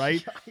great,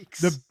 right?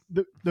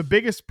 The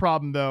biggest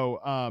problem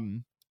though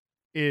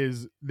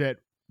is that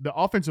the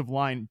offensive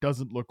line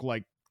doesn't look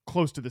like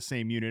close to the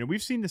same unit. And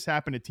we've seen this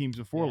happen to teams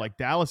before. Like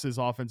Dallas's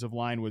offensive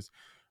line was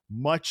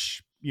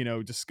much,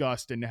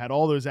 discussed and had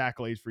all those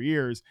accolades for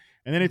years.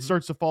 And then it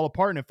starts to fall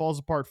apart, and it falls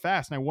apart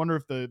fast. And I wonder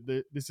if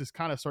this is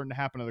kind of starting to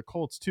happen to the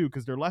Colts too,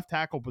 because their left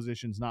tackle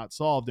position's not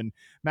solved. And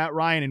Matt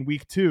Ryan in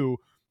week 2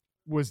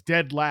 was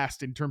dead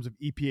last in terms of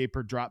EPA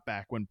per drop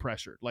back when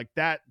pressured. Like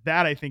that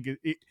I think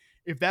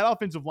if that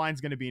offensive line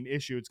is going to be an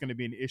issue, it's going to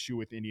be an issue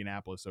with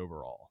Indianapolis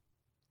overall.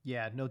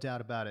 Yeah, no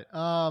doubt about it.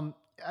 I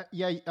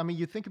mean,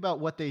 you think about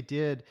what they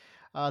did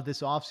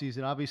this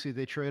offseason. Obviously,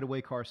 they trade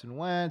away Carson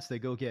Wentz. They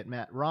go get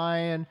Matt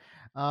Ryan.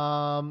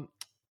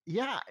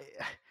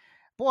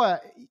 Boy,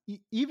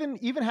 even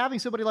having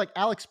somebody like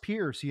Alex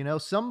Pierce,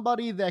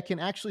 somebody that can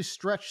actually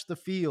stretch the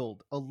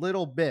field a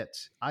little bit.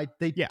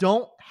 They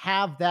don't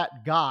have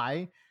that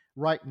guy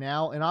right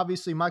now. And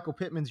obviously, Michael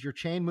Pittman's your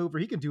chain mover.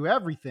 He can do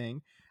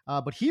everything.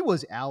 But he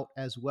was out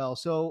as well.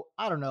 So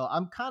I don't know.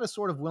 I'm kind of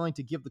sort of willing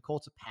to give the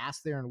Colts a pass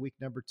there in week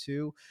number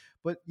 2,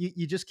 but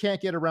you just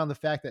can't get around the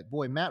fact that,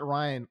 boy, Matt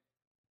Ryan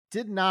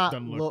did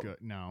not look good.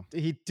 No,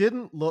 he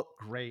didn't look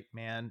great,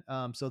 man.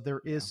 So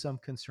there is some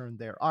concern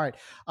there. All right.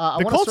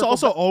 The Colts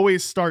also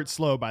always start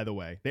slow, by the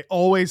way. They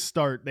always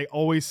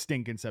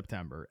stink in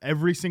September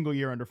every single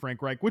year under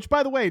Frank Reich, which,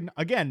 by the way,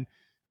 again,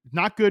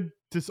 not good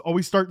to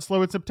always start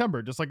slow in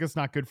September, just like it's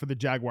not good for the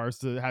Jaguars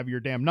to have your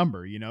damn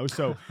number,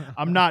 So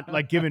I'm not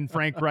like giving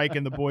Frank Reich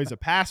and the boys a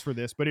pass for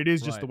this, but it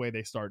is just the way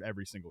they start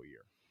every single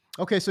year.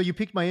 Okay, so you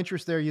piqued my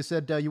interest there. You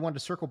said you wanted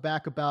to circle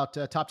back about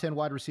top 10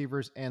 wide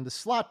receivers and the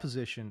slot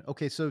position.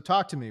 Okay, so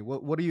talk to me.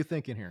 What are you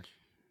thinking here?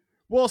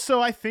 Well,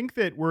 so I think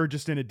that we're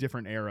just in a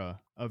different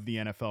era of the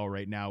NFL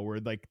right now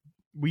where like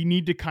we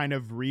need to kind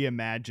of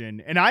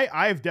reimagine. And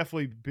I've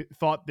definitely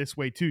thought this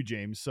way too,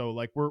 James. So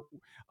like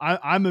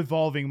I'm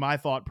evolving my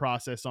thought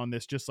process on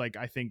this. Just like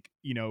I think,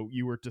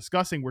 you were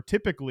discussing, we're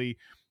typically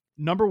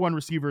number 1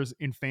 receivers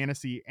in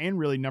fantasy and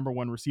really number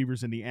 1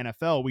 receivers in the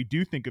NFL. We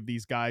do think of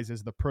these guys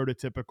as the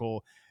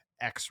prototypical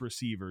X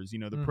receivers, the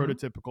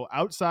prototypical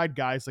outside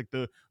guys like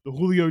the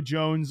Julio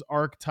Jones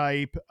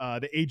archetype,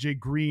 the AJ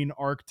Green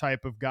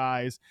archetype of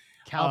guys,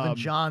 Calvin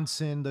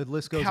Johnson, the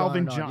list goes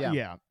Calvin on.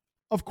 Yeah.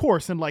 Of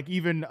course, and like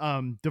even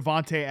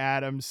Devontae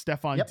Adams,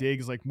 Stephon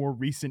Diggs, like more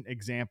recent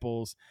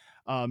examples.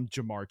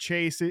 Jamar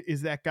Chase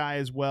is that guy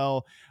as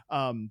well.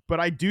 But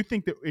I do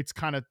think that it's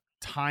kind of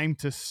time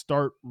to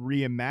start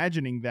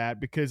reimagining that,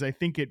 because I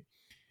think it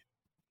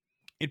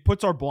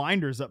puts our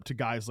blinders up to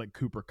guys like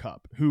Cooper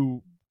Kupp,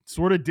 who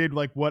sort of did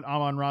like what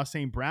Amon-Ra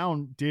St.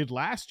 Brown did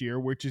last year,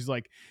 which is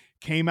like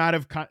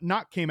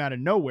not came out of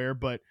nowhere,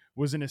 but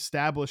was an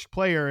established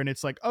player. And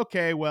it's like,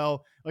 okay,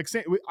 well, like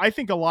I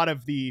think a lot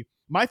of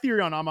my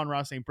theory on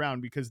Amon-Ra St.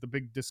 Brown, because the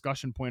big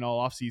discussion point all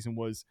offseason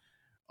was,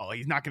 oh,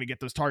 he's not going to get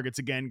those targets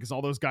again because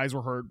all those guys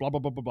were hurt, blah, blah,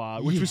 blah, blah, blah,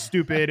 which was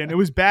stupid. And it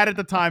was bad at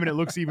the time, and it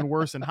looks even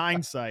worse in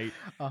hindsight.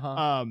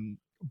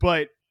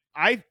 But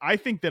I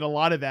think that a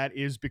lot of that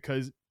is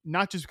because,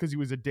 not just because he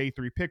was a day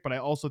 3 pick, but I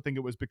also think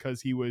it was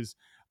because he was,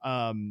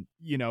 a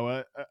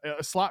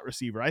slot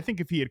receiver. I think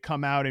if he had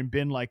come out and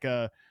been like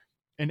an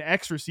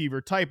X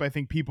receiver type, I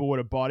think people would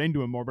have bought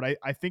into him more. But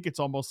I think it's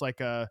almost like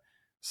a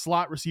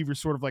slot receiver,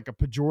 sort of like a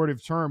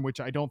pejorative term,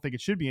 which I don't think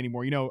it should be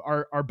anymore.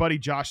 Our buddy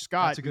Josh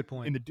Scott, that's a good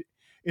point,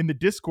 in the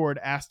Discord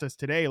asked us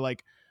today,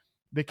 like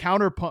the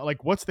counterpunch,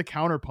 like what's the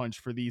counterpunch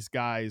for these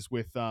guys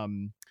with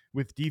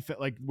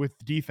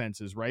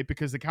defenses, right?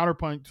 Because the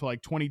counterpunch to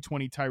like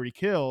 2020 Tyreek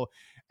Hill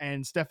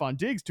and Stephon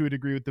Diggs to a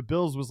degree with the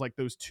Bills was like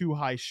those 2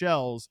 high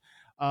shells.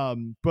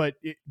 But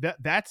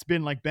that's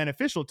been like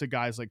beneficial to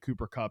guys like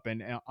Cooper Kupp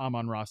and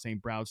Amon-Ra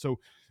St. Brown. So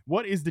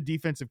what is the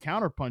defensive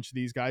counterpunch to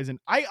these guys? And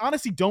I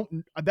honestly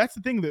don't, that's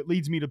the thing that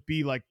leads me to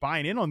be like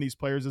buying in on these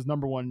players as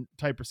number one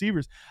type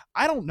receivers.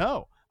 I don't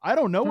know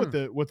what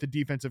the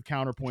defensive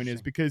counterpoint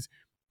is, because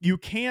you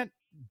can't,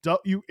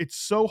 it's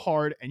so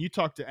hard. And you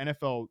talk to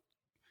NFL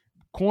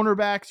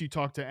cornerbacks, you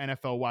talk to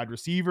NFL wide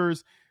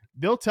receivers,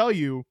 they'll tell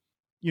you,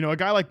 a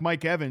guy like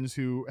Mike Evans,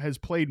 who has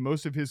played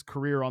most of his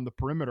career on the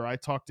perimeter. I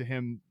talked to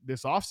him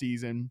this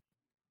offseason,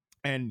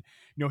 and,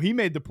 he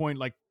made the point,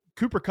 like,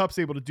 Cooper Kupp's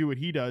able to do what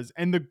he does.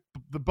 And the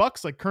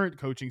Bucs, like, current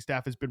coaching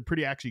staff has been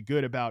pretty actually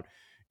good about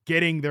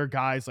getting their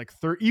guys like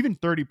even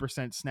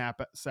 30%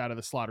 snaps out of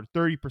the slot, or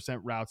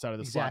 30% routes out of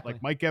the slot,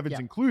 like Mike Evans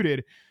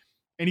included.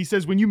 And he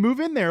says, when you move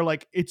in there,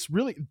 like, it's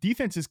really,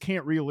 defenses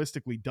can't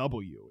realistically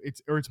double you.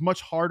 It's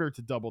much harder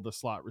to double the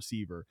slot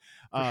receiver.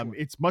 Sure.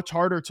 It's much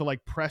harder to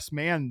like press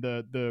man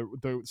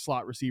the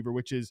slot receiver,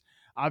 which is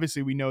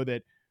obviously, we know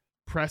that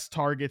press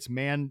targets,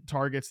 man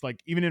targets,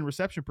 like even in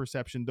reception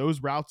perception,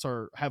 those routes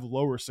have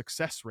lower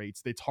success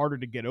rates. It's harder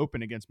to get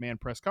open against man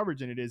press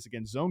coverage than it is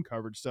against zone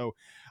coverage. So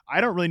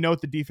I don't really know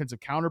what the defensive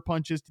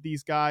counterpunch is to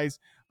these guys,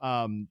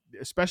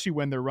 especially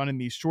when they're running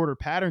these shorter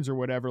patterns or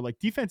whatever. Like,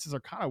 defenses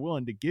are kind of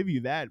willing to give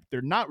you that.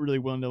 They're not really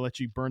willing to let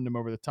you burn them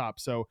over the top.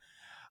 So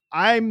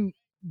I'm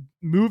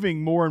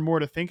moving more and more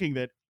to thinking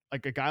that,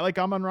 like, a guy like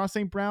Amon-Ra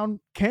St. Brown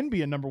can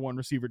be a number one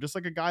receiver, just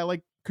like a guy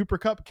like Cooper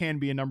Kupp can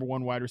be a number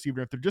one wide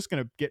receiver. If they're just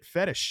going to get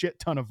fed a shit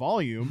ton of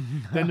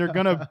volume, then they're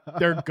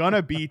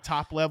gonna be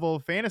top level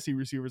fantasy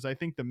receivers. I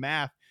think the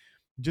math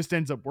just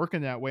ends up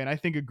working that way. And I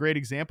think a great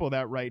example of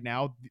that right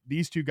now,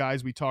 these two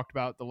guys we talked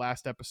about the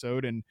last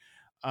episode, and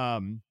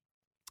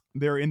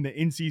they're in the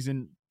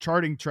in-season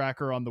charting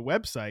tracker on the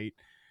website,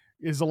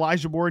 is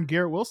Elijah Moore and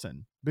Garrett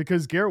Wilson,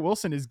 because Garrett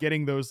Wilson is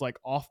getting those like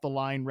off the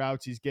line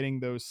routes. He's getting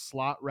those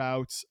slot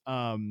routes.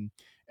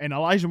 And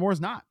Elijah Moore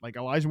is not. Like,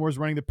 Elijah Moore is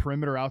running the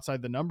perimeter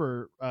outside the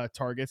number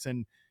targets,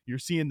 and you're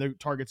seeing the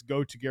targets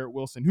go to Garrett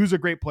Wilson, who's a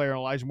great player.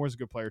 Elijah Moore's a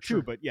good player too.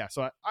 Sure. But yeah,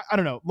 so I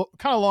don't know,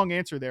 kind of long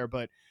answer there,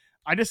 but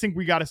I just think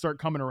we got to start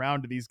coming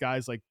around to these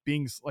guys like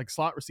being like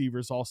slot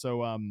receivers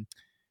also,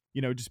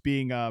 just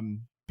being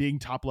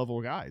top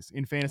level guys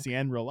in fantasy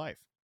and real life.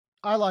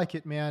 I like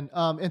it, man.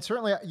 And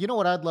certainly,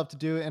 what I'd love to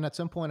do, and at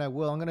some point I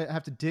will, I'm going to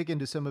have to dig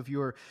into some of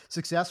your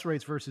success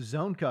rates versus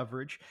zone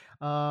coverage,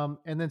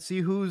 and then see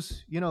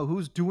who's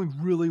doing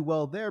really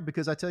well there.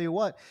 Because I tell you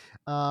what,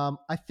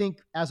 I think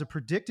as a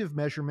predictive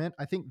measurement,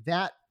 I think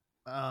that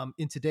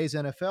in today's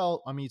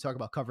NFL, I mean, you talk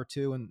about cover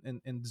two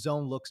and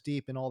zone looks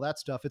deep and all that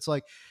stuff. It's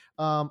like,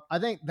 I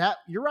think that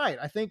you're right.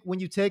 I think when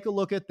you take a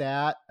look at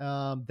that,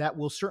 that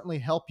will certainly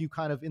help you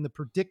kind of in the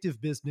predictive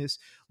business,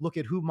 look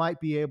at who might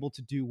be able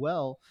to do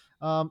well.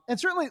 And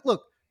certainly,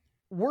 look,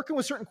 working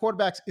with certain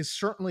quarterbacks is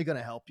certainly going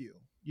to help you.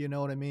 You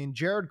know what I mean?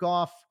 Jared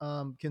Goff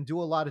can do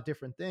a lot of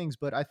different things,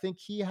 but I think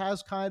he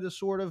has kind of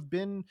sort of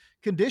been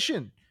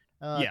conditioned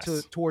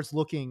towards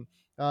looking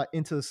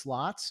into the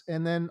slots.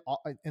 And then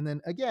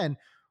again,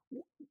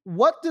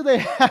 what do they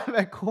have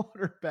at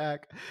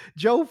quarterback?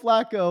 Joe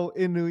Flacco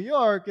in New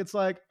York. It's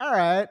like, all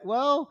right,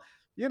 well,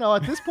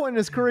 at this point in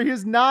his career,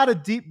 he's not a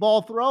deep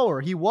ball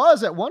thrower. He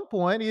was at one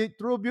point. He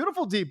threw a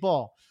beautiful deep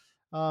ball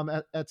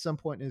at some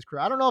point in his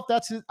career. I don't know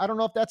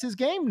if that's his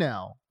game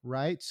now,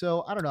 right?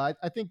 So I don't know.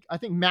 I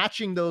think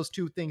matching those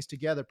two things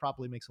together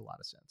probably makes a lot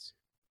of sense.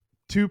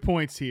 2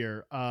 points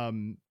here.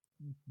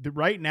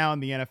 Right now in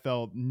the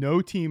NFL,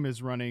 no team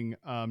is running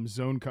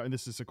zone coverage.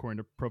 This is according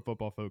to Pro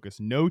Football Focus.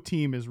 No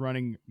team is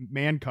running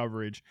man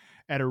coverage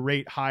at a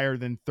rate higher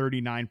than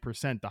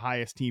 39%. The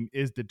highest team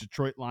is the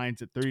Detroit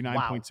Lions at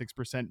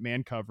 39.6%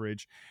 man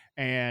coverage.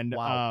 And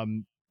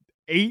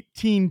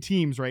 18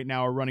 teams right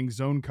now are running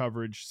zone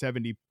coverage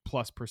 70+%.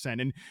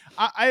 And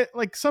I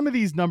like some of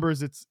these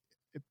numbers. It's,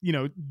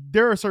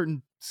 there are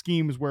certain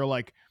schemes where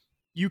like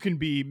you can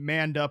be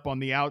manned up on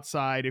the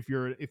outside if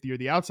you're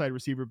the outside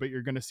receiver, but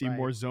you're going to see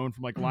more zone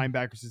from like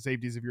linebackers and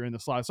safeties if you're in the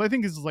slot. So I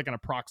think this is like an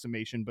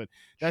approximation, but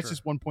that's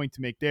just one point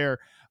to make there.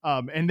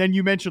 And then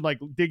you mentioned like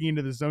digging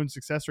into the zone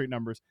success rate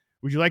numbers.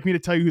 Would you like me to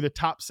tell you who the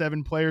top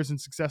 7 players in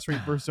success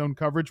rate versus zone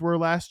coverage were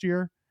last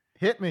year?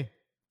 Hit me.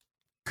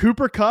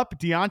 Cooper Kupp,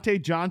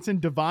 Deontay Johnson,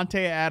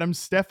 Devontae Adams,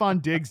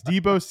 Stephon Diggs,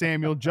 Deebo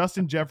Samuel,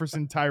 Justin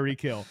Jefferson, Tyreek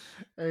Hill.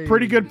 Hey,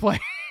 pretty good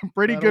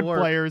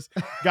players,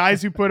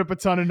 guys who put up a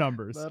ton of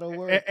numbers. That'll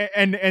work.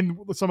 And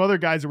some other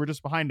guys that were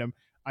just behind them,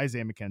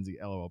 Isaiah McKenzie,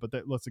 LOL. But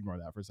let's ignore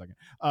that for a second.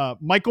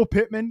 Michael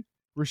Pittman,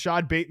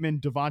 Rashad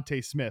Bateman,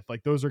 Devontae Smith.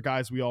 Like, those are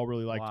guys we all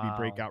really like to be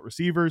breakout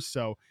receivers.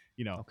 So,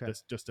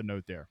 that's just a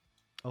note there.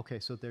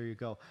 Okay, so there you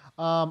go.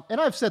 And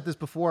I've said this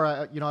before.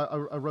 I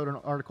wrote an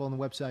article on the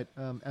website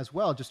as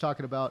well, just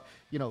talking about,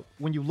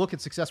 when you look at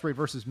success rate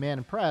versus man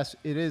and press,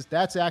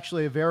 that's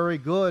actually a very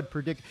good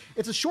predict.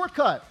 It's a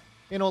shortcut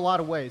in a lot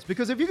of ways,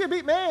 because if you can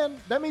beat man,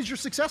 that means you're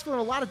successful in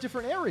a lot of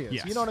different areas.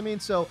 Yes. You know what I mean?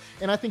 So,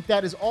 and I think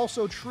that is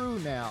also true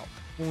now.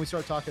 when we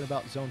start talking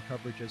about zone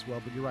coverage as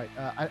well. But you're right.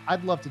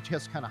 I'd love to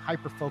just kind of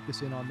hyper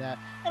focus in on that.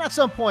 And at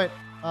some point,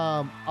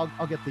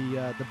 I'll get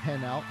the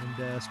pen out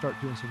and start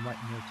doing some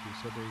writing there too.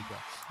 So there you go.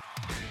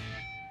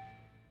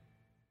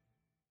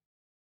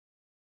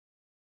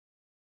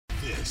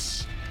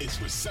 This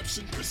is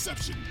Reception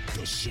Perception,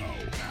 the show.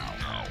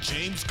 Now,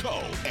 James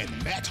Koh and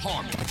Matt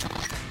Harmon.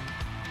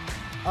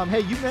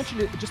 Hey, you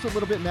mentioned it just a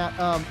little bit, Matt.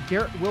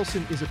 Garrett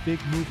Wilson is a big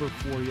mover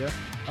for you.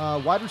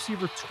 Wide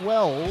receiver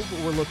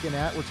 12 we're looking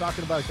at. We're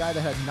talking about a guy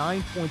that had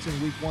 9 points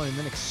in week 1 and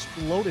then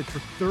exploded for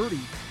 30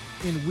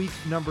 in week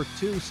number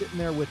 2, sitting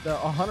there with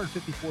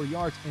 154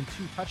 yards and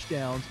 2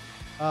 touchdowns.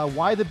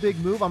 Why the big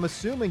move? I'm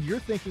assuming you're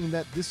thinking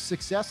that this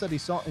success that he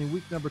saw in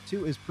week number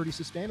 2 is pretty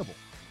sustainable.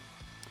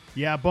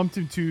 Yeah, I bumped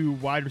him to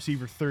wide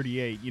receiver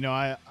 38. You know,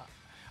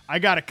 I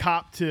got a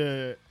cop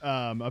to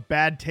a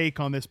bad take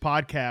on this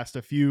podcast.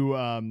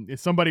 If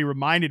somebody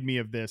reminded me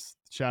of this,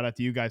 shout out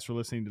to you guys for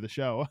listening to the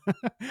show.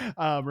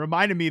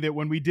 Reminded me that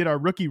when we did our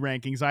rookie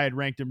rankings, I had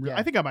ranked him.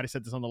 I think I might've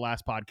said this on the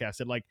last podcast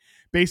that, like,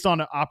 based on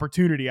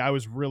opportunity, I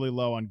was really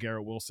low on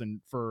Garrett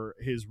Wilson for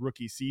his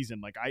rookie season.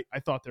 Like I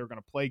thought they were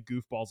going to play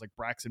goofballs like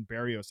Braxton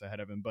Berrios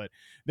ahead of him, but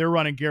they're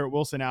running Garrett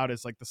Wilson out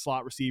as like the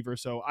slot receiver.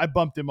 So I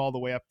bumped him all the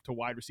way up to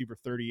wide receiver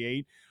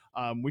 38,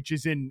 which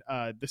is in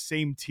the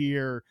same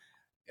tier.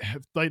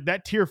 Like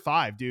that tier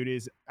 5, dude,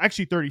 is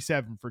actually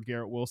 37 for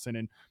Garrett Wilson.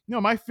 And, you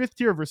know, my 5th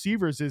tier of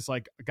receivers is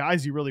like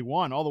guys you really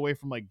want, all the way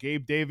from like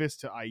Gabe Davis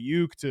to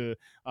Ayuk to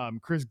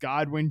Chris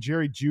Godwin,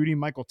 Jerry Jeudy,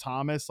 Michael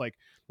Thomas. Like,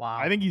 wow,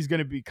 I think he's going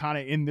to be kind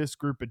of in this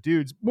group of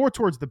dudes more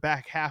towards the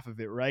back half of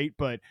it. Right.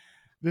 But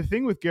the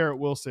thing with Garrett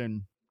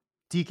Wilson,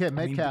 DK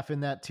Metcalf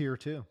in that tier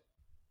too.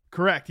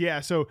 Correct.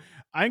 Yeah. So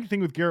I think the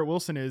thing with Garrett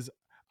Wilson is,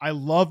 I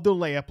love the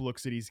layup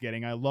looks that he's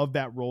getting. I love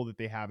that role that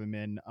they have him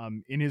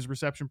in his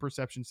reception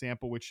perception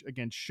sample, which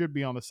again should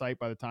be on the site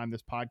by the time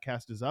this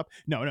podcast is up.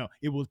 No,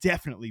 it will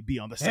definitely be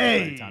on the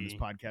site by the time this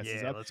podcast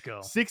is up. Let's go.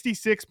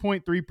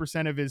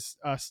 66.3% of his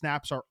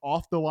snaps are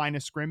off the line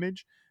of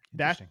scrimmage.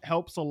 That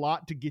helps a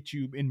lot to get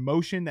you in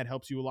motion. That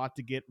helps you a lot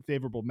to get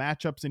favorable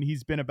matchups. And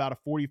he's been about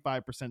a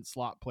 45%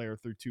 slot player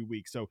through 2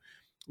 weeks. So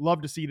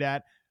love to see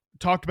that.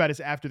 Talked about his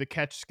after the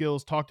catch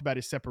skills, talked about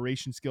his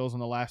separation skills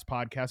on the last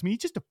podcast. I mean,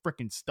 he's just a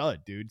freaking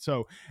stud, dude.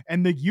 So,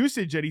 and the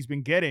usage that he's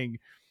been getting,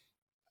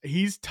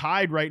 he's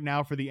tied right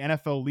now for the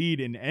NFL lead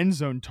in end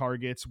zone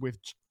targets with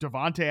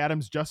Devontae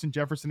Adams, Justin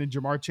Jefferson, and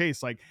Jamar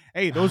Chase. Like,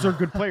 hey, those are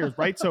good players,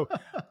 right? So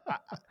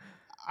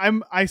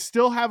I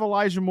still have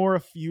Elijah Moore a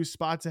few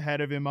spots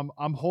ahead of him.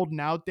 I'm holding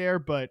out there,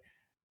 but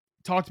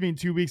talk to me in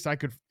 2 weeks. I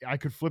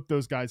could flip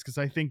those guys. Cause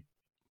I think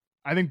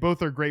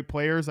both are great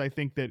players. I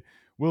think that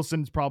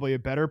Wilson's probably a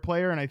better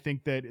player. And I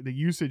think that the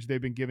usage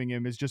they've been giving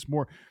him is just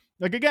more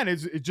like, again,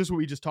 it's just what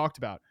we just talked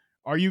about.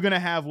 Are you going to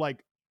have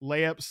like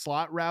layup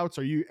slot routes?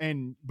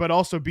 But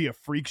also be a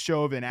freak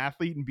show of an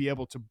athlete and be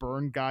able to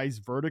burn guys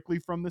vertically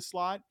from the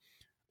slot?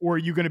 Or are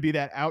you going to be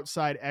that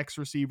outside X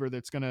receiver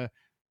that's going to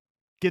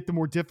get the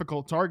more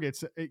difficult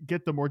targets,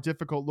 get the more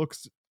difficult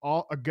looks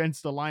all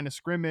against the line of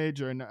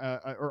scrimmage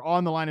or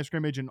on the line of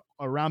scrimmage and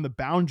around the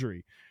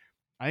boundary?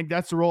 I think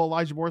that's the role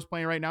Elijah Moore is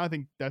playing right now. I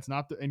think that's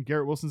not and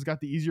Garrett Wilson's got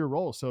the easier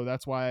role. So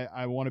that's why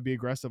I want to be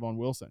aggressive on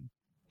Wilson.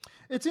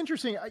 It's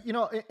interesting, you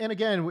know, and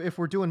again, if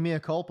we're doing mea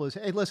culpas,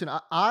 hey, listen,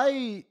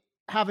 I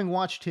having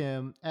watched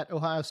him at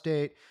Ohio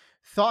State,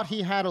 thought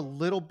he had a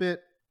little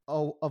bit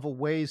of a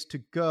ways to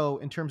go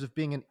in terms of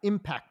being an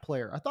impact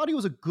player. I thought he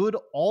was a good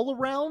all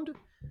around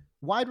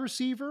wide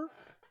receiver.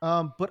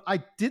 But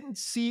I didn't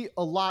see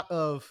a lot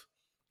of,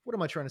 what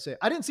am I trying to say?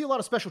 I didn't see a lot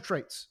of special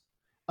traits.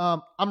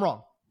 I'm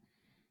wrong.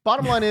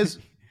 Bottom line is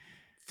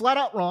flat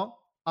out wrong.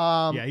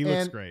 Yeah, he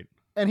looks great.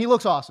 And he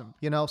looks awesome,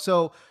 you know?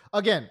 So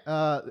again,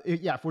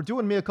 if we're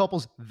doing mea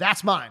culpas,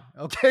 that's mine.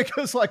 Okay.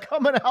 Cause like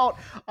coming out,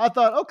 I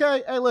thought,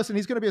 okay, hey, listen,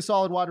 he's going to be a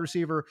solid wide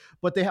receiver,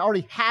 but they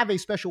already have a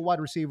special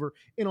wide receiver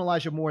in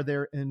Elijah Moore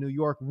there in New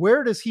York.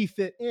 Where does he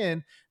fit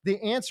in?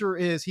 The answer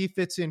is he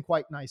fits in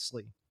quite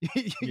nicely.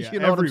 You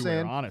know what I'm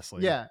saying?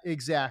 Honestly. Yeah,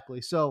 exactly.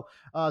 So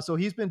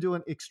he's been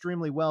doing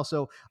extremely well.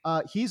 So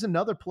he's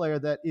another player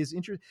that is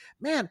interesting,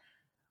 man.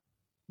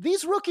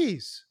 These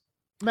rookies,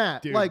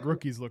 Matt, dude, like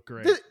rookies look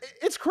great.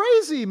 It's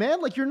crazy, man.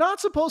 Like you're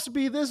not supposed to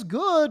be this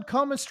good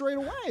coming straight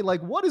away.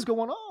 Like what is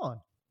going on?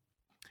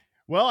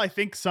 Well, I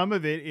think some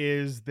of it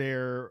is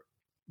the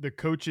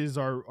coaches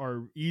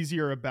are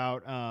easier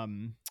about,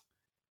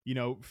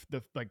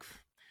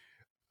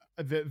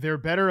 they're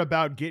better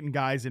about getting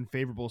guys in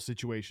favorable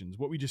situations.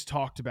 What we just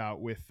talked about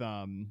with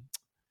the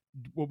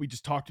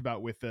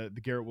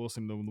Garrett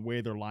Wilson, the way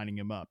they're lining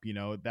him up, you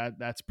know,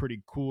 that's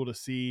pretty cool to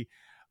see.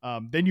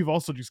 Then you've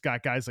also just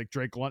got guys like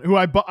Drake London, who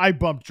I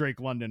bumped Drake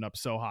London up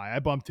so high. I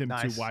bumped him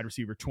to wide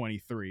receiver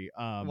 23.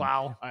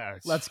 Wow.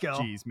 Let's go.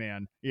 Jeez,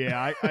 man.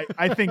 Yeah.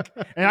 I think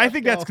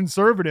that's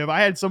conservative.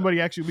 I had somebody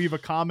actually leave a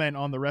comment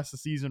on the rest of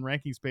the season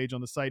rankings page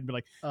on the site and be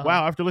like,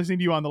 wow, after listening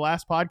to you on the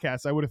last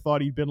podcast, I would have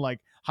thought he'd been like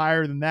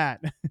higher than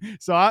that.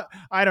 So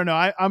I don't know.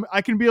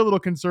 I can be a little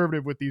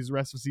conservative with these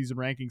rest of season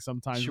rankings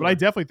sometimes, but I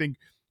definitely think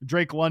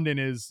Drake London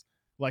is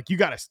like you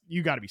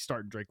gotta be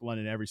starting Drake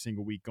London every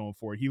single week going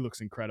forward. He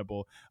looks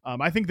incredible.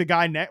 I think the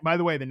guy by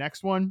the way, the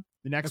next one's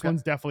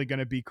definitely going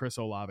to be Chris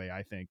Olave.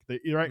 I think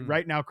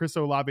right now, Chris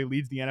Olave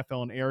leads the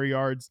NFL in air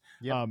yards.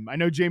 Yep. I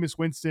know Jameis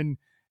Winston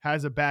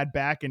has a bad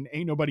back, and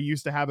ain't nobody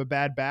used to have a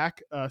bad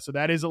back. So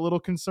that is a little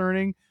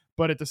concerning,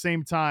 but at the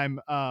same time,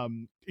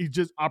 he's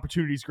just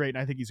opportunity's great. And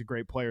I think he's a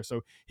great player.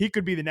 So he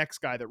could be the next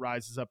guy that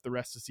rises up the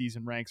rest of the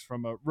season ranks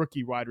from a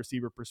rookie wide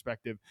receiver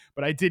perspective.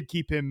 But I did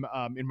keep him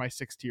in my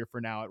 6th tier for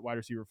now at wide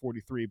receiver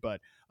 43.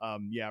 But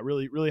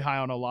really, really high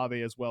on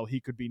Olave as well. He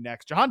could be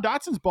next. Jahan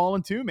Dotson's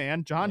balling too,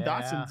 man.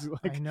 Dotson's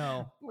I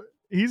know.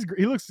 He's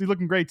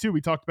looking great too.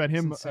 We talked about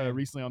him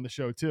recently on the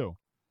show too.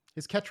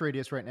 His catch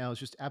radius right now is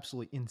just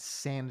absolutely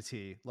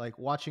insanity. Like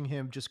watching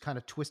him just kind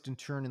of twist and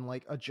turn and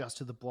like adjust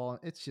to the ball.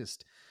 It's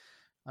just,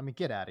 I mean,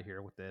 get out of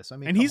here with this. I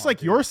mean, and he's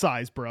like your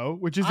size, bro,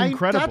 which is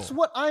incredible. That's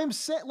what I'm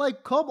saying.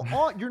 Like, come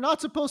on, you're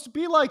not supposed to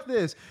be like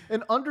this.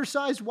 An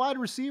undersized wide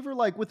receiver,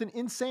 like with an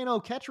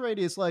insano catch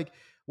radius. Like,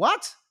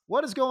 what?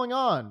 What is going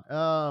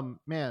on?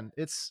 Man,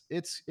 it's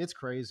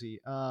crazy.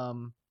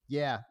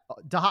 Yeah,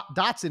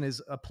 Dotson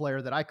is a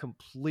player that I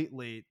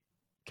completely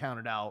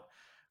counted out.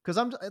 Because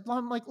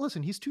I'm like,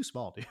 listen, he's too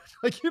small, dude.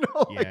 Like, come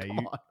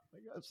on.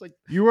 It's like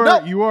you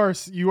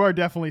are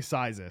definitely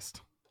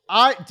sizist.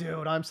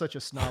 I'm such a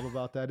snob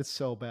about that. It's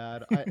so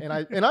bad.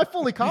 I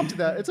fully come to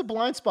that. It's a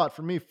blind spot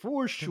for me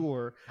for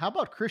sure. How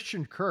about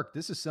Christian Kirk?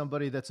 This is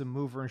somebody that's a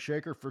mover and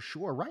shaker for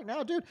sure. Right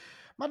now, dude,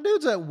 my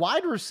dude's a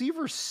wide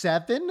receiver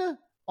 7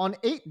 on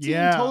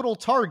 18 total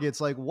targets.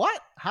 Like,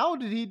 what? How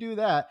did he do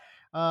that?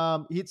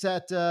 It's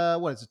at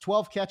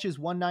 12 catches,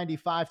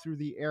 195 through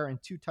the air, and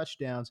 2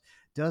 touchdowns.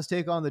 Does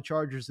take on the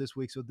Chargers this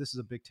week, so this is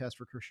a big test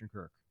for Christian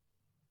Kirk.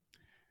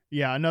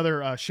 Yeah,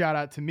 another shout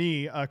out to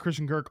me.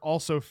 Christian Kirk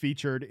also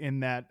featured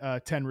in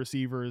that 10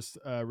 receivers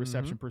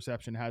reception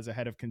perception has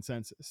ahead of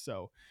consensus.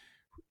 So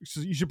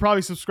you should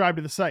probably subscribe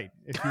to the site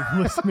if you've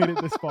listened it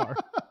this far.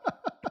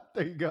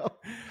 There you go.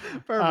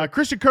 Perfect.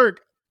 Christian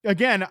Kirk,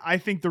 again, I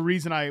think the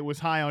reason I was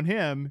high on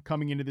him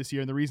coming into this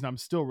year and the reason I'm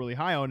still really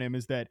high on him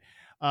is that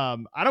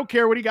I don't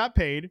care what he got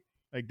paid.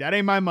 Like, that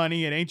ain't my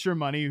money. It ain't your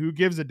money. Who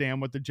gives a damn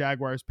what the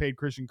Jaguars paid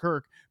Christian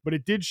Kirk? But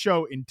it did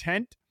show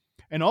intent.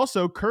 And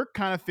also Kirk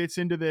kind of fits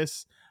into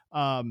this,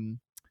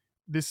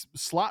 this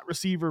slot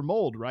receiver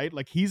mold, right?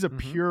 Like, he's a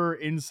pure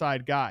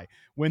inside guy.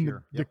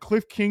 When the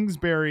Cliff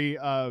Kingsbury,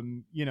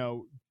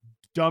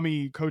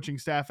 dummy coaching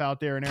staff out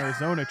there in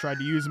Arizona tried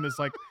to use him as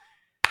like,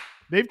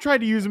 they've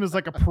tried to use him as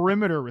like a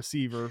perimeter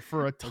receiver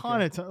for a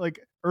ton of time. Like,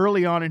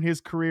 early on in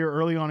his career,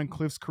 early on in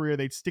Cliff's career,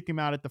 they'd stick him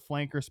out at the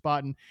flanker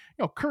spot. And,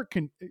 Kirk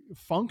can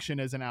function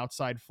as an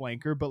outside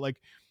flanker, but like,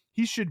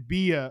 he should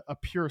be a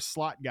pure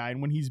slot guy. And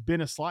when he's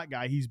been a slot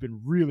guy, he's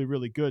been really,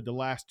 really good the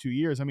last 2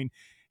 years. I mean,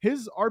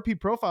 his RP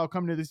profile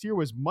coming to this year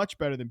was much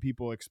better than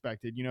people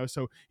expected,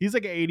 so he's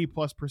like an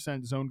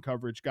 80+% zone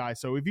coverage guy.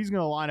 So if he's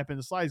going to line up in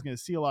the slot, he's going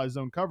to see a lot of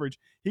zone coverage.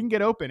 He can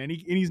get open, and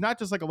he's not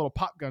just like a little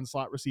pop gun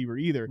slot receiver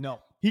either. No,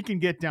 he can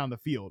get down the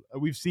field.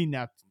 We've seen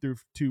that through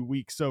 2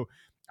 weeks. So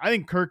I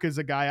think Kirk is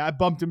a guy. I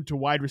bumped him to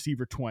wide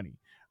receiver 20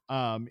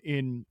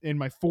 in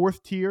my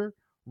 4th tier,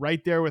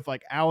 right there with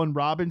like Allen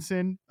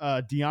Robinson,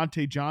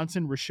 Deontay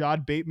Johnson,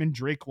 Rashad Bateman,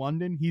 Drake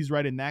London. He's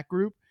right in that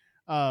group.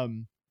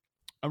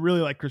 I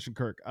really like Christian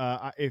Kirk.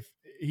 If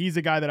he's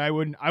a guy that I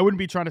wouldn't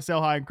be trying to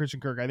sell high in Christian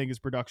Kirk. I think his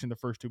production the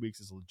first 2 weeks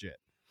is legit.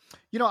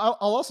 I'll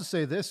also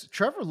say this.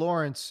 Trevor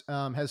Lawrence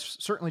has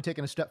certainly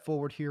taken a step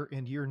forward here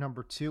in year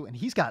number 2, and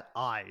he's got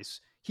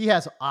eyes. He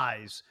has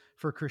eyes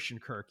for Christian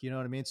Kirk. You know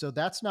what I mean? So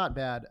that's not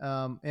bad.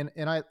 And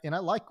I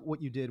like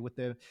what you did with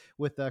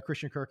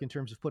Christian Kirk in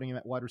terms of putting him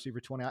at wide receiver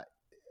 20.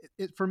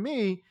 For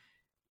me,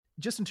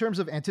 just in terms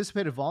of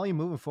anticipated volume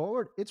moving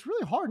forward, it's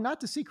really hard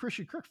not to see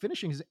Christian Kirk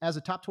finishing as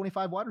a top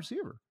 25 wide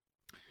receiver.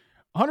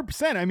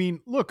 100%. I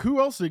mean, look, who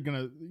else are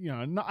going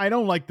to, I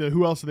don't like the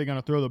who else are they going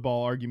to throw the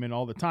ball argument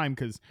all the time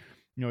because,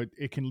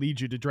 it can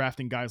lead you to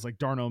drafting guys like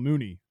Darnell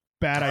Mooney.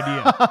 Bad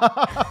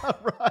idea.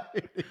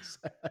 Right.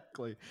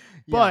 Exactly.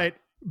 Yeah.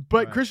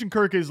 But Christian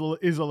Kirk is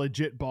a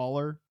legit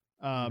baller.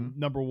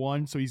 Number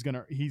one. So he's going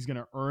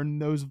to earn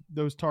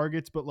those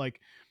targets, but like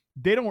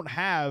they don't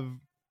have,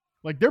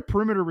 like, their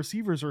perimeter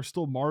receivers are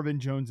still Marvin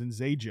Jones and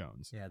Zay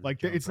Jones. Yeah,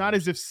 like it's not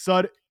as if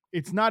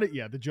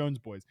the Jones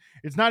boys.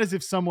 It's not as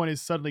if someone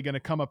is suddenly going to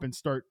come up and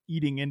start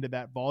eating into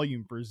that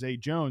volume for Zay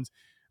Jones.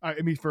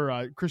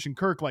 For Christian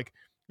Kirk, like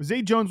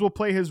Zay Jones will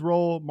play his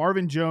role.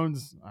 Marvin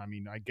Jones,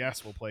 I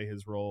guess will play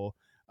his role.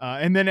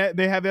 And then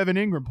they have Evan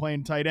Ingram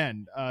playing tight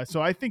end.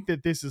 So I think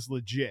that this is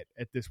legit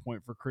at this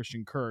point for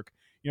Christian Kirk.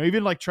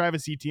 Even like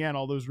Travis Etienne,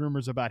 all those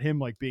rumors about him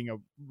like being a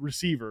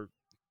receiver.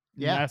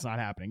 Yeah, that's not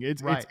happening.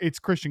 It's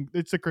Christian.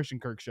 It's the Christian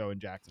Kirk show in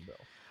Jacksonville.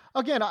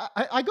 Again,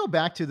 I go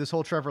back to this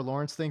whole Trevor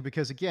Lawrence thing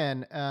because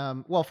again,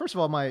 first of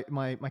all, my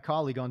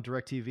colleague on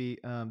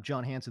DirecTV,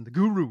 John Hansen, the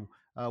guru,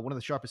 one of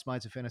the sharpest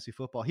minds of fantasy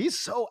football. He's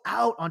so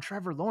out on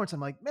Trevor Lawrence. I'm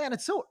like, man,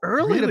 it's so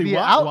early to be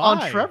out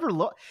on Trevor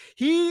Lawrence.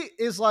 He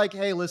is like,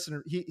 hey,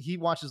 listen, he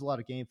watches a lot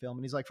of game film,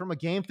 and he's like, from a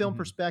game film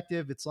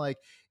perspective, it's like,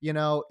 you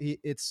know, he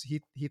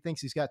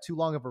thinks he's got too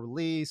long of a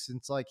release, and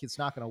it's like it's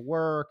not going to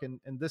work, and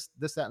this,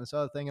 that, and this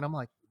other thing. And I'm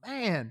like,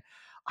 man,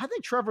 I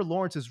think Trevor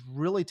Lawrence has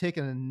really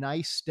taken a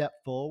nice step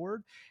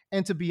forward.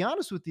 And to be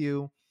honest with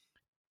you,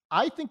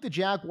 I think the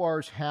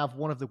Jaguars have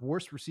one of the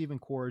worst receiving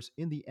corps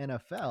in the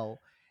NFL.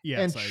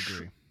 Yes, I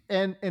agree.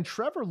 And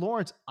Trevor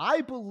Lawrence,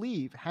 I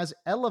believe, has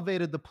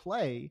elevated the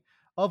play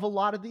of a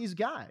lot of these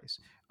guys.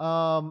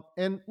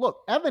 And look,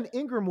 Evan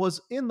Ingram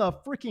was in the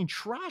freaking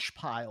trash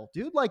pile,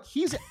 dude. Like,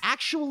 he's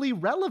actually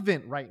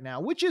relevant right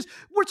now, which is,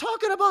 we're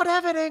talking about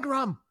Evan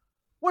Ingram.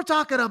 We're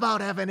talking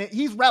about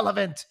he's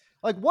relevant.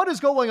 Like, what is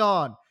going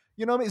on?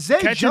 You know what I mean? Zay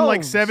Catching Jones,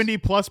 like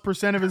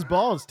 70+% of his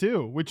balls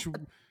too, which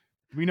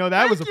we know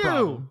that was a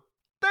problem.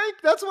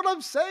 That's what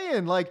I'm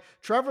saying. Like,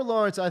 Trevor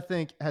Lawrence, I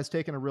think, has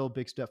taken a real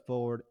big step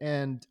forward.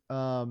 And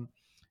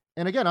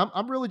again,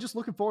 I'm really just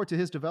looking forward to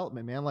his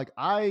development, man. Like,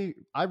 I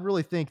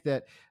really think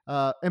that,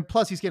 and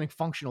plus he's getting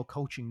functional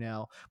coaching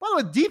now. By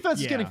the way, defense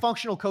is getting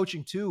functional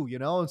coaching too, you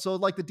know? And so,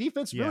 like, the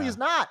defense really is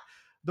not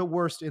the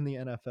worst in the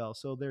NFL.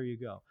 So there you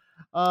go.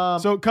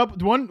 So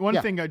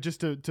one thing,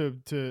 just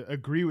to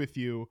agree with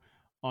you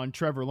on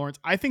Trevor Lawrence,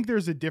 I think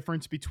there's a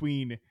difference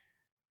between,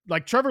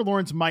 like, Trevor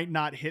Lawrence might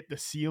not hit the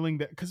ceiling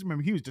that, because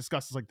remember, he was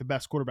discussed as like the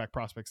best quarterback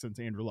prospect since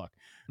Andrew Luck.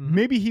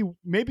 Mm-hmm.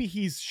 Maybe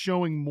he's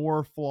showing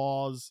more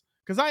flaws,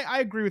 because I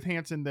agree with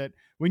Hanson that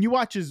when you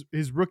watch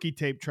his rookie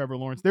tape, Trevor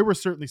Lawrence, there were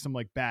certainly some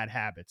like bad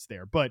habits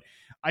there, but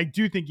I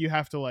do think you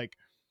have to like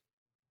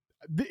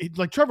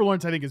Trevor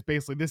Lawrence, I think, is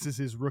basically, this is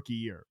his rookie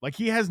year. Like,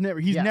 he's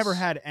never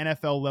had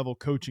NFL level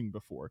coaching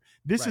before.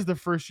 This is the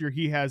first year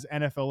he has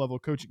NFL level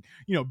coaching.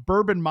 You know,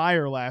 Urban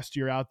Meyer last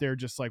year out there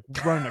just like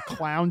running a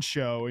clown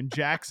show in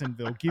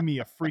Jacksonville. Give me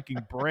a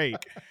freaking break.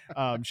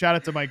 Shout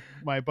out to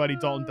my buddy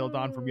Dalton Del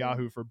Don from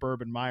Yahoo for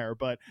Urban Meyer.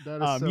 But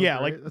that is so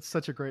great. Like, that's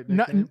such a great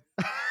nickname.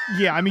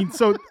 Yeah, I mean,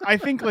 so I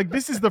think like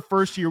this is the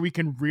first year we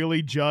can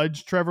really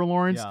judge Trevor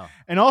Lawrence.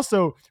 And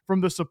also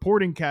from the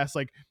supporting cast,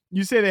 like,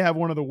 you say they have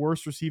one of the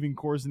worst receiving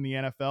corps in the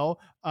NFL.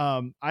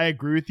 I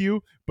agree with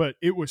you, but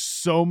it was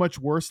so much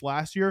worse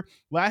last year.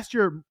 Last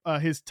year,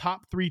 his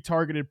top 3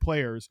 targeted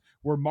players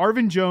were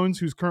Marvin Jones,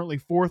 who's currently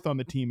 4th on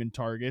the team in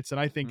targets, and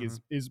I think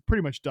is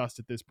pretty much dust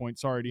at this point.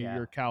 Sorry to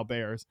your Cal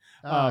Bears.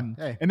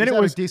 Hey, and then it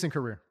was a decent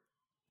career.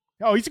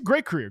 Oh, he's a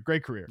great career.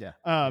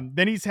 Yeah.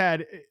 Then he's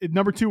had,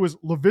 number 2 was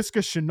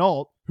Laviska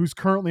Shenault, who's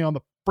currently on the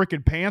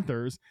frickin'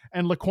 Panthers,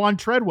 and Laquan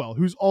Treadwell,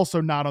 who's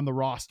also not on the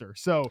roster.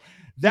 So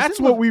that's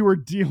what we were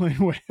dealing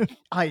with.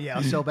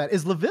 So bad.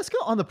 Is Laviska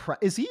on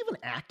is he even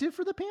active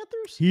for the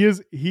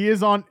Panthers? He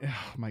is on,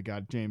 oh my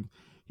God, James.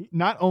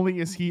 Not only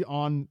is he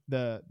on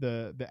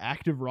the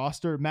active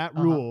roster, Matt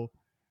Rule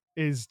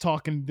is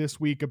talking this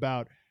week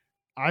about,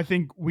 I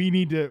think we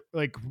need to,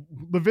 like,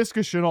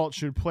 Laviska Shenault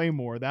should play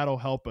more. That'll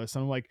help us.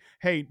 And I'm like,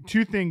 hey,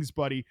 2 things,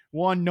 buddy.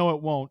 1, no,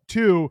 it won't.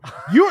 2,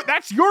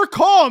 that's your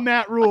call,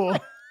 Matt Rule.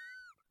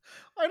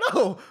 I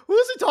know. Who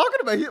is he talking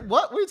about?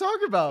 What are you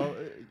talking about?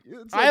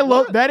 Like, I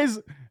love that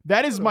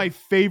is my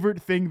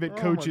favorite thing that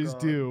coaches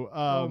do.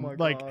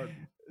 Like, God.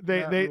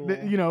 they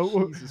you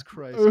know, Jesus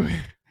Christ.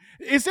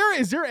 Is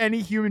there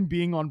any human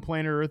being on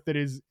planet Earth that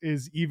is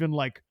even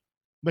like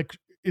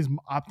is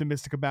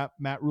optimistic about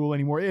Matt Rule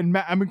anymore? And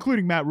I'm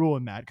including Matt Rule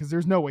in that, because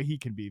there's no way he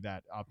can be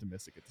that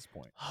optimistic at this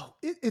point. Oh,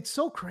 it's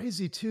so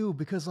crazy too,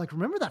 because like,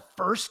 remember that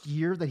first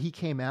year that he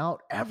came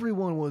out,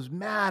 everyone was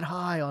mad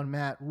high on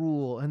Matt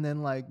Rule, and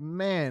then like,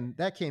 man,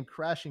 that came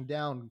crashing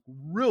down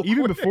real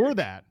even quick. before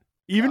that.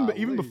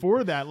 Even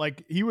before that,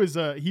 like, he was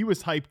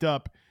hyped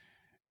up,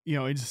 you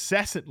know,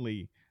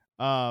 incessantly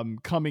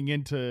coming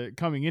into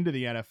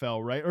the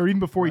NFL, right? Or even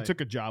before he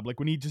took a job, like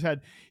when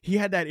he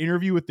had that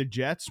interview with the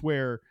Jets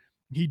where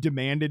he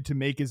demanded to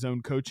make his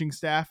own coaching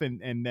staff,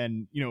 and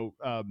then, you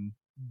know,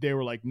 they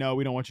were like, no,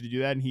 we don't want you to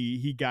do that, and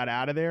he got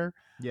out of there.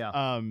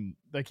 Yeah.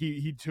 Like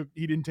he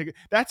didn't take it.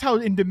 That's how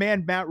in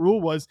demand Matt Rule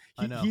was.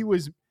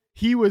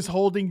 He was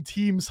holding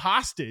teams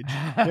hostage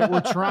that were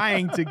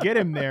trying to get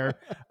him there.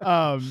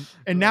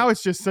 And now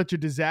it's just such a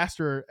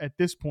disaster at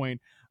this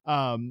point.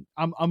 I'm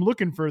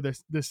looking for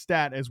the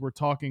stat as we're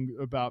talking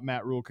about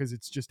Matt Rule, because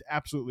it's just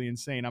absolutely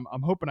insane.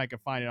 I'm hoping I can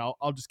find it.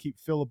 I'll just keep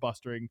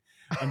filibustering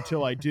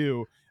until I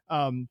do.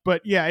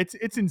 But yeah,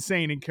 it's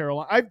insane in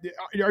Carolina.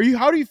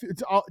 How do you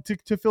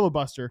to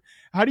filibuster?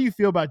 How do you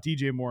feel about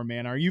DJ Moore,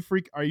 man? Are you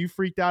freaked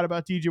out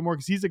about DJ Moore?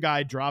 Because he's a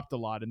guy dropped a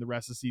lot in the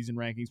rest of the season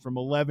rankings from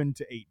 11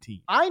 to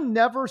 18. I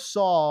never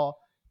saw,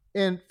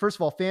 and first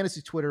of all,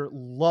 fantasy Twitter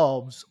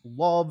loves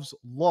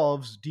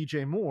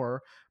DJ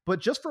Moore,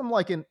 but just from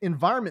like an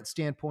environment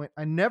standpoint,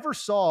 I never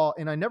saw,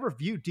 and I never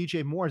viewed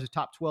DJ Moore as a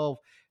top 12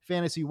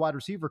 fantasy wide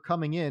receiver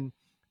coming in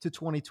to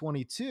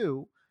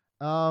 2022.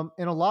 And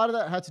a lot of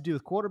that had to do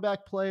with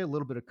quarterback play, a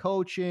little bit of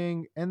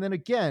coaching. And then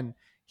again,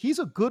 he's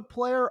a good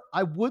player.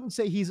 I wouldn't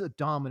say he's a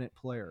dominant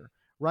player,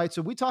 right?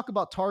 So we talk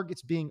about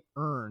targets being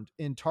earned,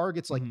 and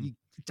targets, like,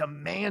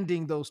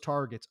 demanding those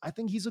targets. I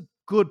think he's a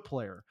good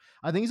player.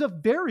 I think he's a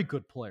very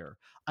good player.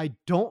 I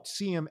don't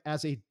see him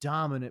as a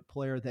dominant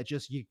player that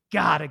just, you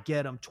got to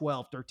get him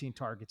 12, 13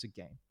 targets a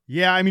game.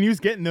 Yeah, I mean, he was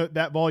getting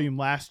that volume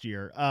last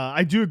year.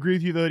 I do agree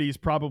with you, though, that he's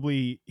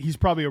probably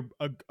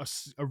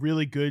a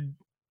really good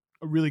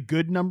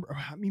number.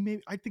 I mean,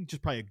 maybe I think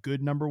just probably a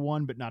good number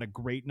one, but not a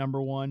great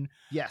number one.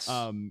 Yes,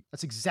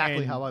 that's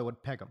exactly how I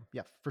would peg him.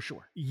 Yeah, for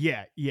sure.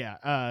 Yeah.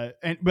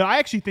 But I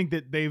actually think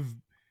that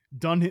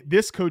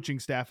this coaching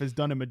staff has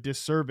done him a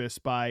disservice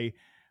by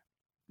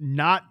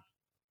not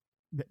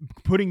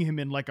putting him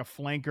in like a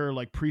flanker,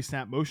 like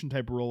pre-snap motion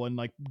type role and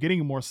like getting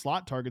him more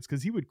slot targets,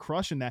 because he would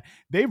crush in that.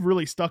 They've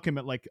really stuck him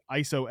at like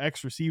ISO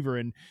X receiver.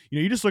 And,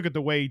 you just look at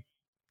the way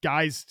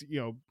guys,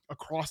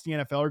 across the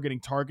NFL are getting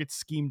targets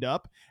schemed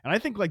up. And I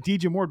think like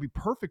DJ Moore would be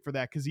perfect for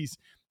that, because he's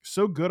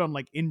so good on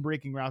like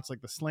in-breaking routes,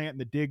 like the slant and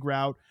the dig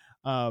route,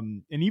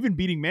 and even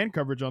beating man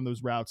coverage on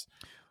those routes,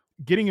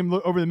 getting him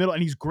over the middle.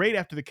 And he's great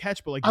after the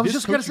catch, but like, I was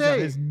just going to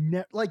say,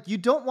 like, you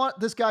don't want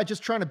this guy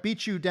just trying to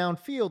beat you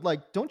downfield.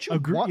 Like, don't you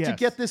want to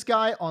get this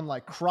guy on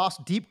like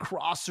deep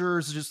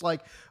crossers, just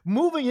like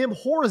moving him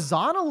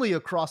horizontally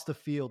across the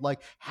field,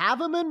 like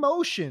have him in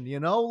motion,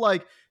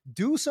 like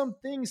do some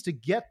things to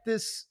get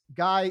this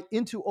guy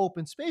into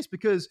open space.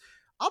 Because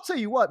I'll tell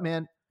you what,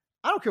 man,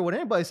 I don't care what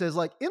anybody says,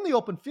 like in the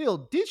open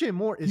field, DJ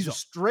Moore is just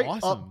straight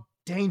up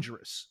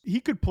dangerous. He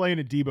could play in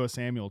a Deebo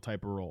Samuel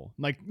type of role.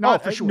 Like,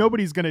 for sure.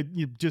 Nobody's going to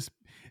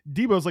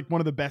Deebo's like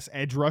one of the best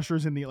edge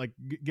rushers in the, like,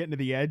 getting to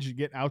the edge,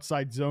 get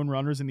outside zone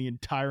runners in the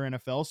entire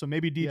NFL. So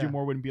maybe DJ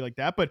Moore wouldn't be like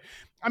that. But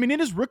I mean, in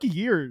his rookie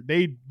year,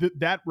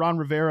 that Ron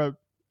Rivera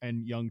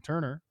and young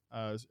Turner,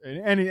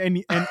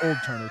 and old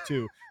Turner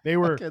too. They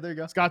were okay, there you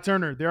go. Scott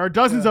Turner. There are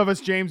dozens of us,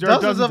 James. There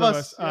are dozens of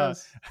us.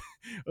 Yes.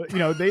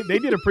 They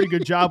did a pretty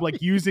good job,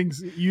 like using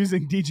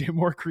DJ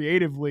Moore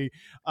creatively.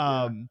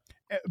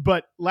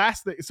 But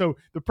so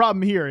the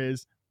problem here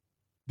is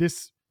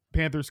this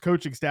Panthers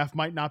coaching staff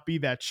might not be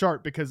that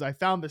sharp, because I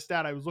found the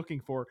stat I was looking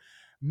for.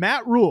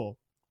 Matt Rule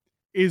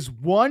is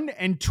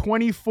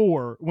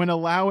 1-24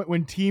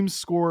 when teams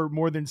score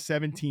more than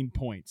 17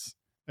 points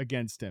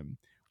against him.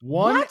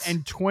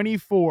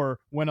 1-24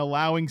 when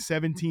allowing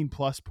 17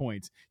 plus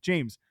points.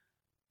 James,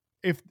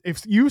 if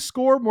you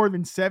score more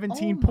than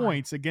 17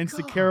 points against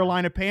the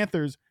Carolina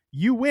Panthers,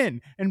 you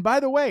win. And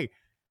by the way,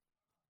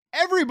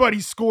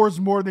 everybody scores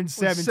more than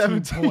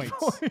 17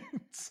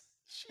 points.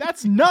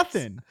 That's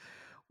nothing.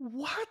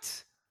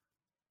 What?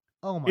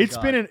 Oh my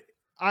God.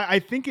 I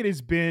think it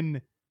has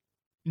been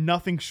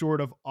nothing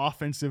short of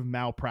offensive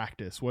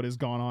malpractice, what has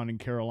gone on in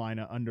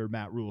Carolina under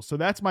Matt Rule. So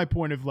that's my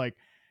point of, like,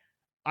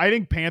 I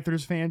think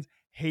Panthers fans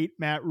hate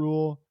Matt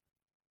Rule.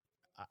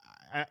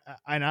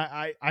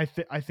 I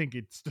think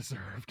it's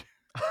deserved.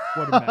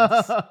 What a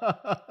mess.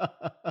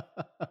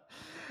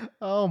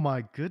 Oh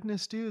my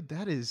goodness, dude.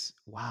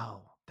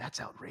 Wow. That's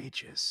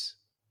outrageous.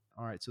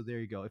 All right, so there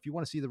you go. If you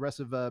want to see the rest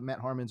of Matt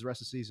Harmon's rest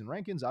of season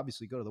rankings,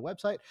 obviously go to the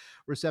website,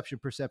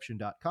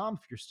 receptionperception.com.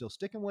 If you're still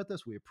sticking with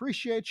us, we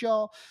appreciate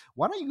y'all.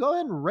 Why don't you go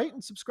ahead and rate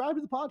and subscribe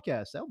to the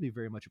podcast? That would be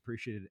very much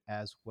appreciated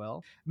as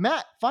well.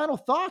 Matt, final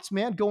thoughts,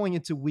 man, going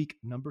into week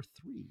number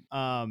 3.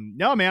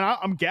 No, man,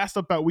 I'm gassed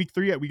up about week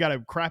 3. We got a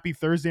crappy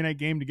Thursday night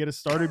game to get us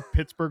started.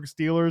 Pittsburgh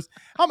Steelers.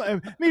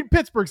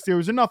 Pittsburgh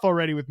Steelers, enough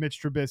already with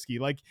Mitch Trubisky.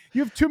 Like,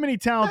 you have too many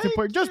talented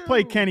players. Just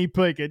play Kenny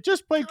Pickett. See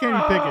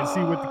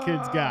what the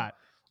kid's got.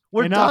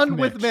 We're done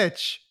with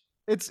Mitch.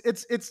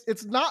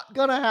 It's not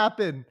gonna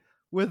happen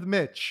with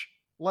Mitch.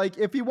 Like,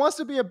 if he wants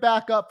to be a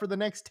backup for the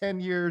next 10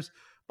 years,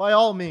 by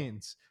all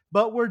means.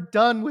 But we're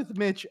done with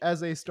Mitch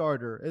as a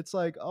starter. It's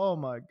like, oh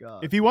my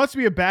God. If he wants to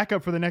be a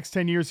backup for the next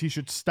 10 years, he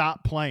should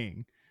stop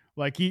playing.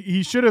 Like,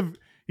 he should have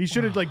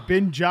like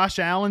been Josh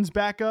Allen's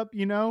backup,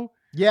 Yes.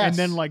 And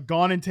then like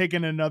gone and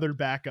taken another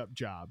backup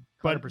job.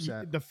 But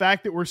 100%. The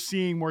fact that we're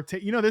seeing more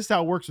tape, this is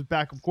how it works with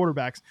backup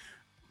quarterbacks.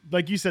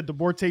 Like you said, the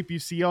more tape you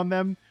see on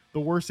them, the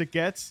worse it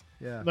gets.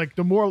 Yeah. Like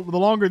the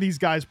longer these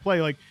guys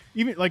play, like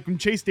even like when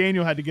Chase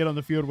Daniel had to get on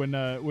the field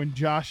when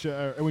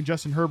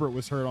Justin Herbert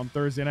was hurt on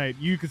Thursday night,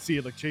 you could see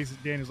it. Like Chase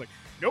Daniel's like,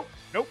 nope,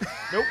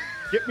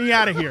 get me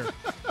out of here.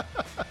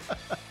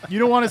 You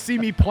don't want to see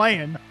me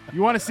playing.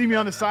 You want to see me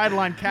on the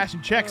sideline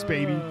cashing checks,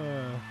 baby.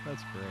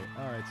 That's great.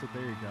 All right, so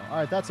there you go. All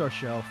right, that's our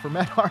show. For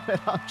Matt Harmon,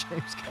 I'm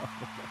James Coe.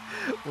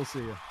 We'll see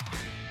you.